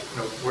passage,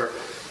 where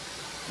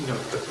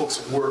the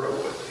books were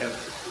open and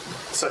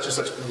such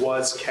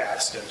was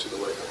cast into the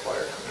lake of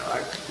fire.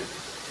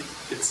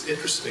 It's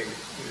interesting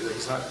that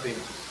he's not being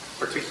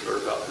particular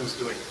about who's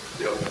doing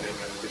the opening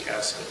and the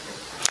casting.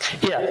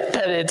 Yeah,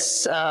 that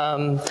it's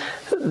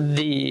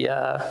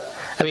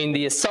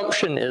the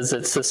assumption is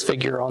it's this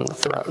figure on the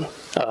throne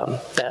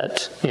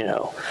that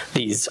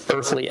these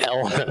earthly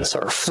elements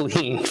are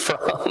fleeing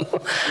from.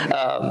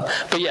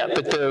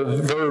 But the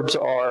verbs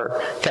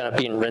are kind of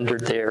being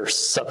rendered there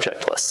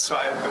subjectless. So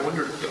I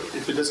wonder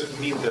if it doesn't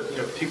mean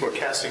that people are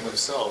casting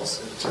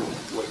themselves into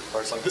like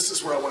parts like this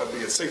is where I want to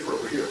be. It's safer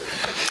over here.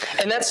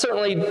 And that's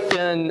certainly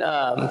been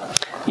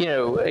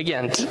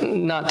again,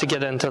 not to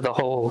get into the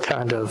whole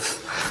kind of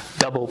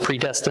double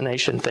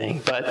predestination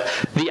thing, but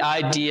the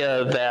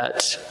idea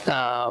that,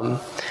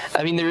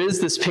 there is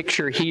this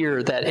picture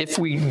here that if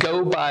we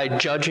go by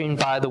judging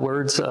by the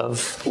words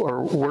of,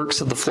 or works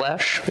of the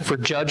flesh, if we're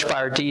judged by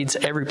our deeds,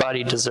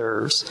 everybody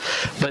deserves.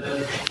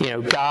 But,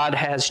 God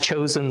has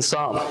chosen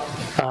some.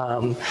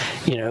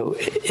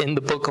 In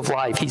the book of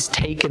life, he's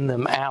taken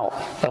them out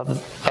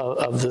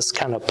of this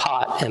kind of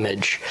pot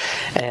image.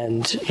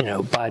 And,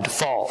 by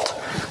default,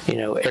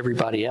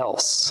 everybody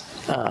else,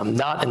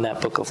 not in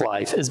that book of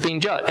life, is being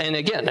judged. And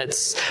again,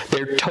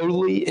 they're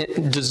totally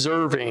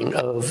deserving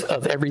of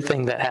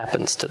everything that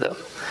happens to them.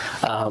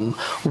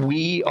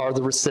 We are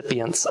the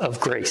recipients of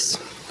grace.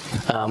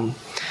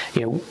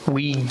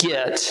 We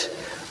get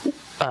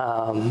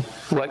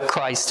what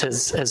Christ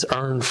has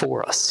earned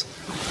for us. I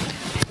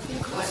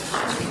think what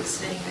Andre is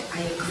saying,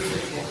 I agree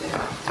with him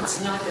there. It's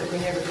not that we're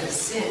never going to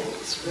sin.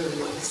 It's really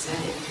what he's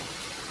saying.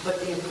 But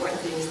the important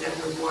thing is that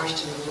we're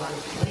washed in the blood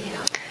of the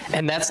Lamb.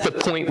 And that's the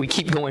point we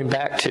keep going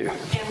back to. And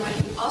what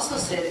he also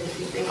said, if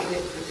you think of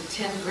it with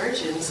the 10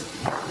 virgins,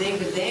 they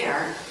were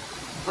there,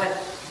 but,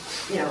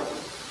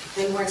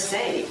 they weren't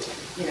saved,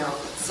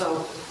 so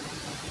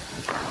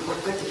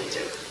what good did it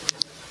do?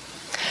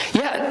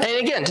 Yeah, and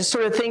again, to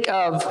sort of think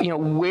of,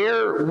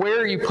 where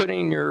are you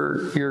putting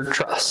your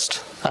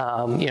trust?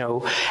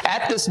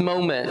 At this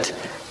moment,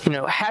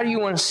 how do you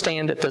want to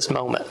stand at this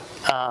moment?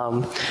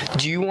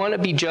 Do you want to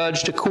be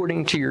judged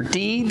according to your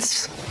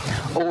deeds?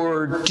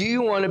 Or do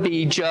you want to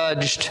be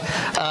judged,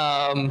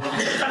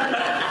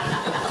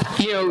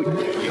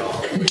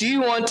 do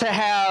you want to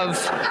have,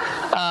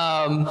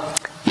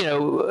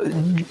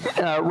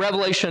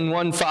 Revelation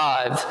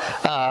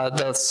 1:5,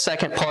 the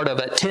second part of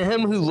it, to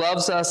him who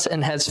loves us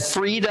and has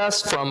freed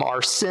us from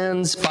our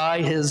sins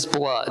by his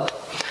blood.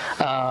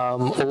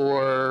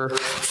 or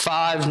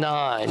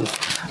 5:9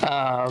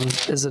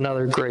 is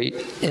another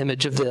great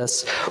image of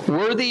this.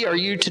 Worthy are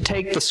you to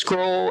take the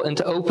scroll and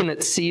to open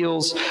its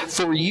seals,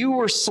 for you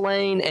were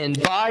slain,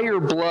 and by your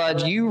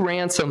blood you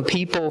ransom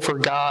people for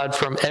God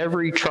from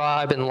every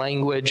tribe and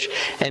language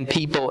and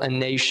people and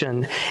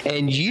nation,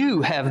 and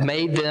you have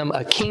made them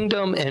a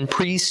kingdom and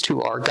priests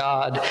to our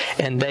God,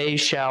 and they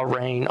shall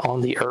reign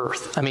on the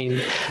earth. I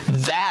mean,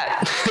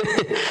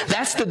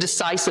 that's the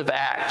decisive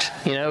act,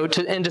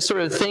 and to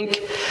sort of think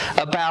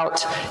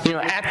about,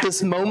 at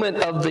this moment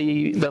of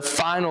the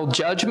final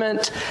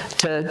judgment,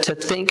 to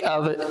think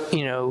of it,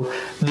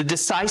 the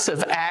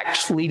decisive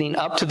act leading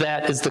up to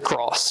that is the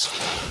cross.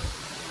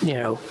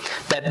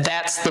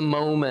 That's the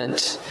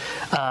moment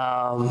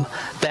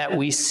that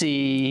we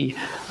see,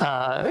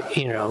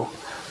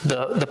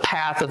 the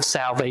path of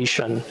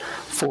salvation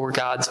for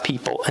God's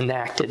people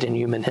enacted in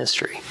human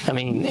history. I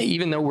mean,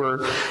 even though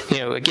we're,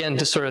 again,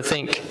 to sort of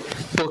think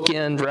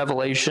bookend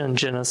Revelation,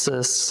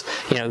 Genesis,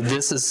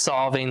 this is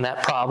solving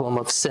that problem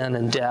of sin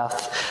and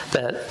death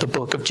that the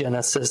book of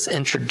Genesis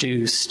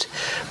introduced.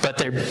 But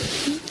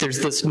there's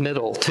this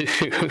middle too,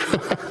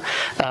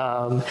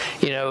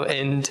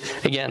 and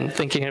again,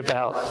 thinking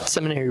about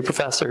seminary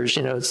professors,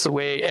 it's the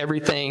way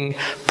everything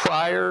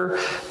prior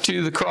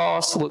to the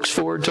cross looks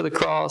forward to the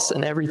cross,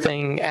 and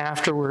everything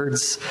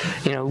afterwards,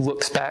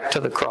 looks back to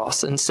the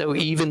cross. And so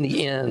even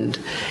the end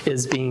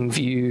is being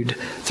viewed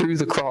through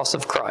the cross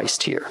of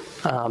Christ here,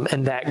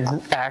 and that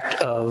act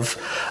of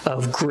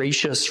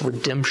gracious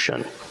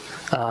redemption,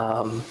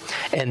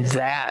 and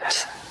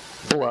that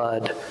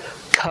blood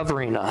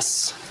covering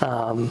us,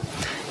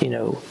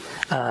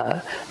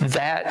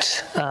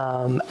 that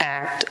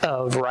act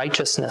of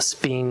righteousness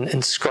being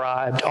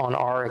inscribed on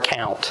our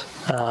account.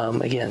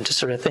 Again, to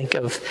sort of think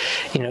of,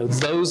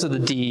 those are the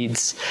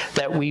deeds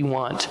that we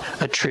want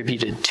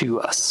attributed to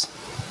us.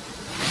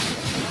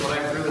 What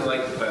I really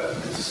like about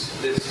this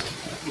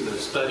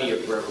study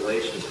of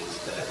Revelation is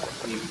that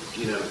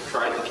we've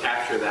tried to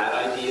capture that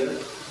idea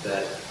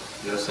that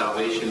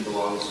salvation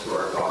belongs to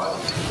our God,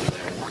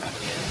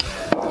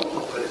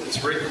 but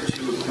it's written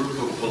to a group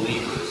of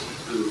believers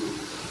who,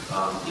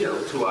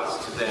 to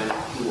us, to them,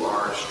 who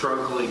are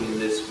struggling in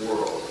this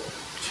world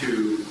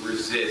to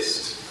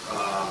resist,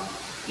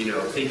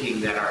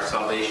 thinking that our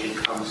salvation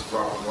comes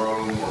from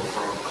Rome or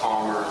from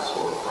commerce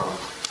or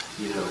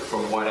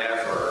from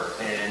whatever,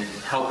 and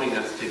helping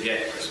us to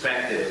get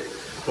perspective,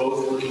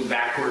 both looking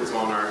backwards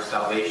on our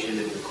salvation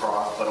in the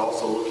cross, but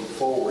also looking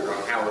forward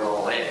on how it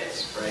all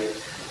ends, right?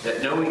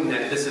 That knowing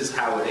that this is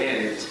how it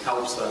ends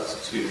helps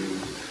us to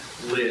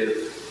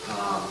live,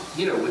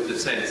 with the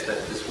sense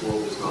that this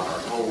world is not our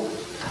home,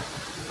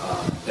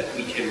 that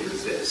we can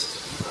resist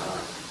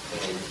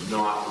and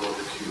not look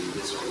to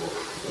this world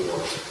for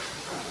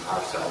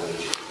our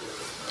salvation,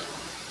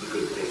 the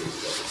good things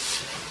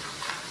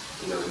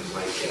that we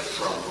might get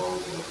from Rome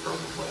or from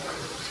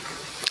whatever.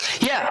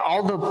 Yeah,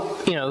 all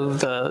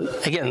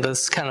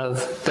this kind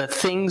of the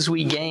things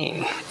we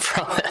gain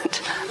from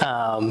it,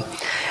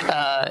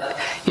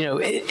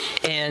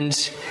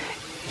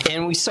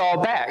 and we saw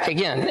back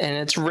again, and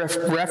it's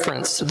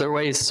referenced the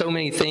way so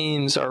many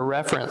themes are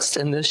referenced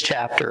in this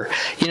chapter.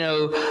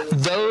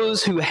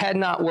 Those who had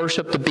not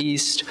worshipped the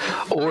beast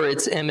or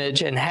its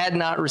image and had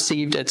not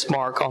received its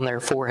mark on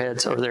their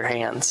foreheads or their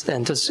hands,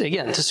 and those are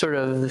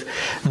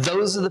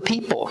the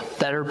people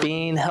that are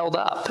being held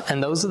up,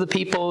 and those are the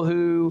people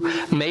who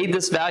made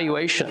this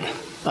valuation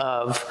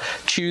of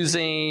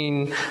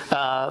choosing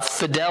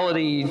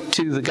fidelity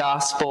to the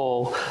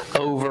gospel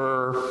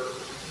over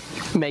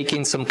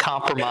making some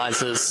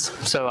compromises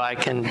so I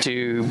can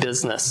do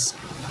business,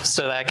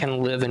 so that I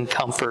can live in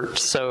comfort,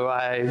 so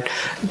I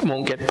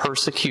won't get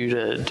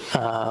persecuted.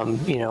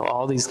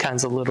 All these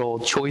kinds of little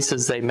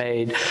choices they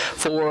made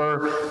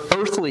for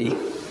earthly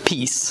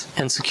peace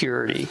and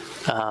security,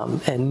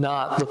 and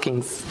not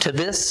looking to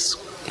this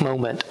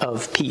moment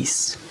of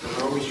peace.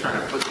 We're always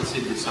trying to put this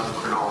into some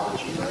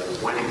chronology, right?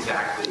 When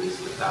exactly is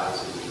the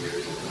 1,000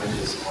 years? When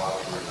is the law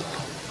come about?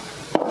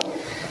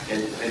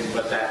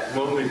 But that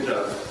moment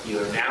of,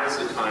 now's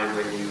the time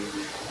when you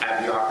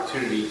have the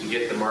opportunity to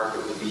get the mark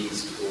of the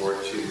beast or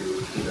to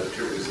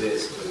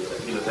resist.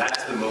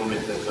 That's the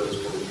moment that those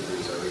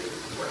believers are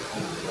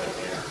right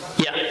there.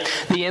 Yeah,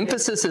 the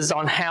emphasis is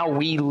on how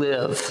we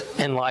live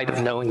in light of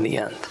knowing the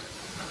end.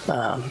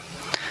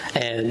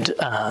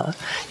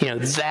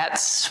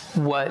 That's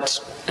what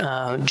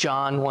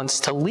John wants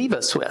to leave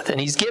us with. And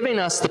he's giving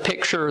us the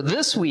picture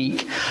this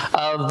week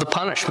of the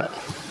punishment.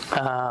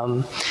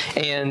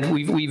 And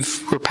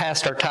we're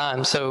past our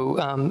time,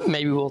 so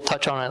maybe we'll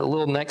touch on it a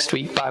little next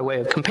week by way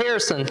of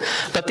comparison.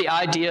 But the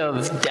idea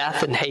of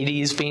death and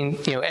Hades being,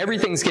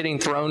 everything's getting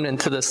thrown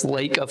into this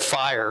lake of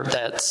fire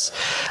that's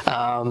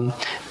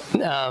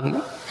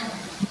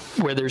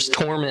where there's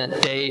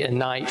torment day and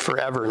night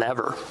forever and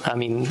ever. I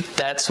mean,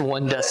 that's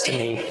one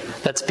destiny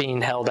that's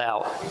being held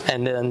out.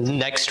 And then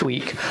next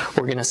week,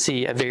 we're going to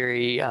see a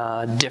very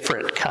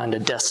different kind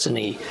of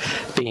destiny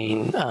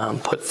being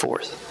put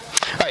forth.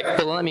 All right,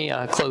 well, let me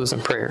close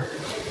in prayer.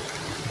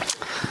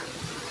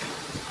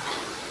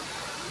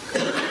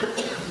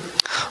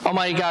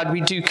 Almighty God,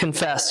 we do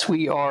confess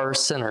we are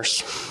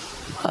sinners.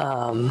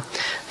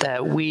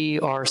 That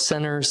we are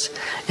sinners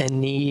in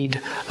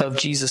need of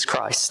Jesus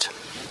Christ.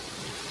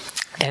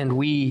 And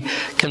we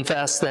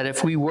confess that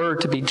if we were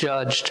to be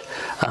judged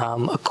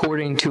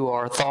according to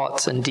our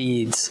thoughts and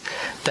deeds,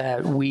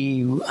 that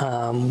we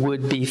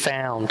would be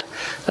found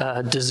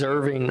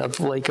deserving of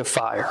the lake of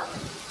fire.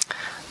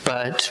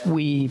 But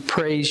we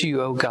praise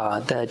you, O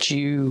God, that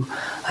you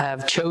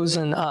have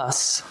chosen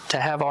us to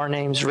have our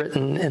names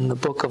written in the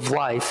book of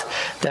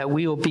life, that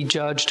we will be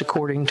judged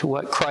according to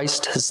what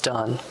Christ has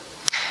done,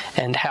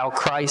 and how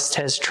Christ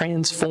has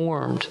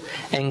transformed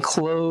and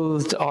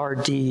clothed our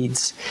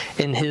deeds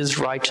in his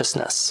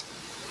righteousness.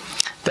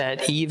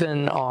 That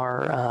even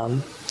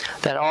our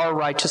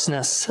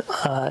righteousness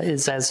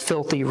is as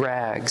filthy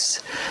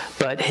rags,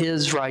 but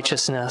his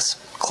righteousness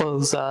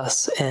clothes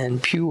us in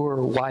pure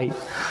white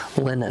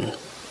linen,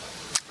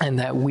 and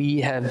that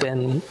we have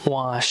been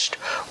washed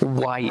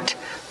white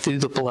through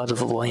the blood of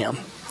the Lamb.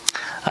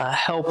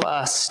 Help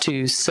us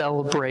to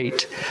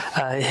celebrate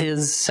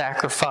his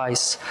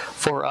sacrifice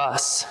for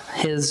us,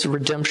 his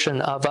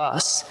redemption of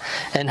us,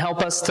 and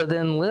help us to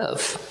then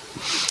live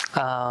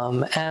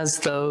as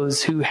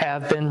those who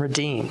have been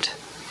redeemed,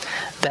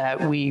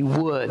 that we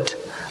would,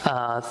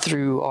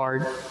 through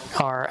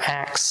our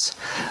acts,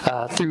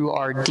 through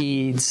our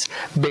deeds,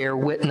 bear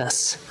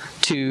witness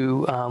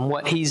to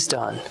what he's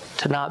done,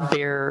 to not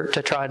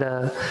try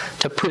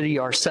to pretty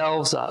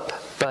ourselves up,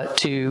 but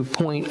to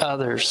point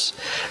others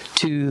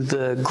to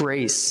the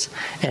grace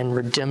and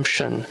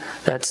redemption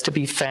that's to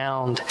be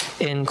found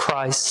in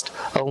Christ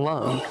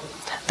alone.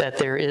 That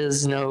there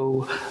is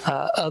no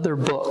other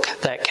book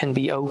that can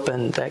be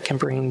opened that can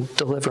bring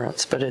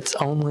deliverance, but it's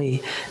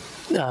only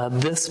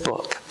this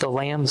book, the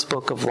Lamb's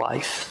Book of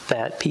Life,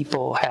 that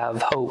people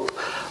have hope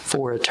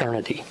for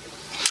eternity.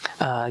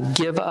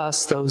 Give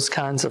us those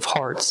kinds of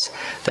hearts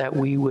that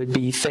we would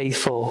be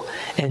faithful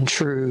and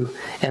true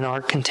in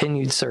our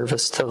continued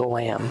service to the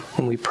Lamb.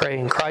 And we pray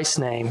in Christ's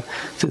name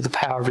through the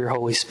power of your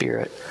Holy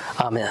Spirit.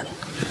 Amen.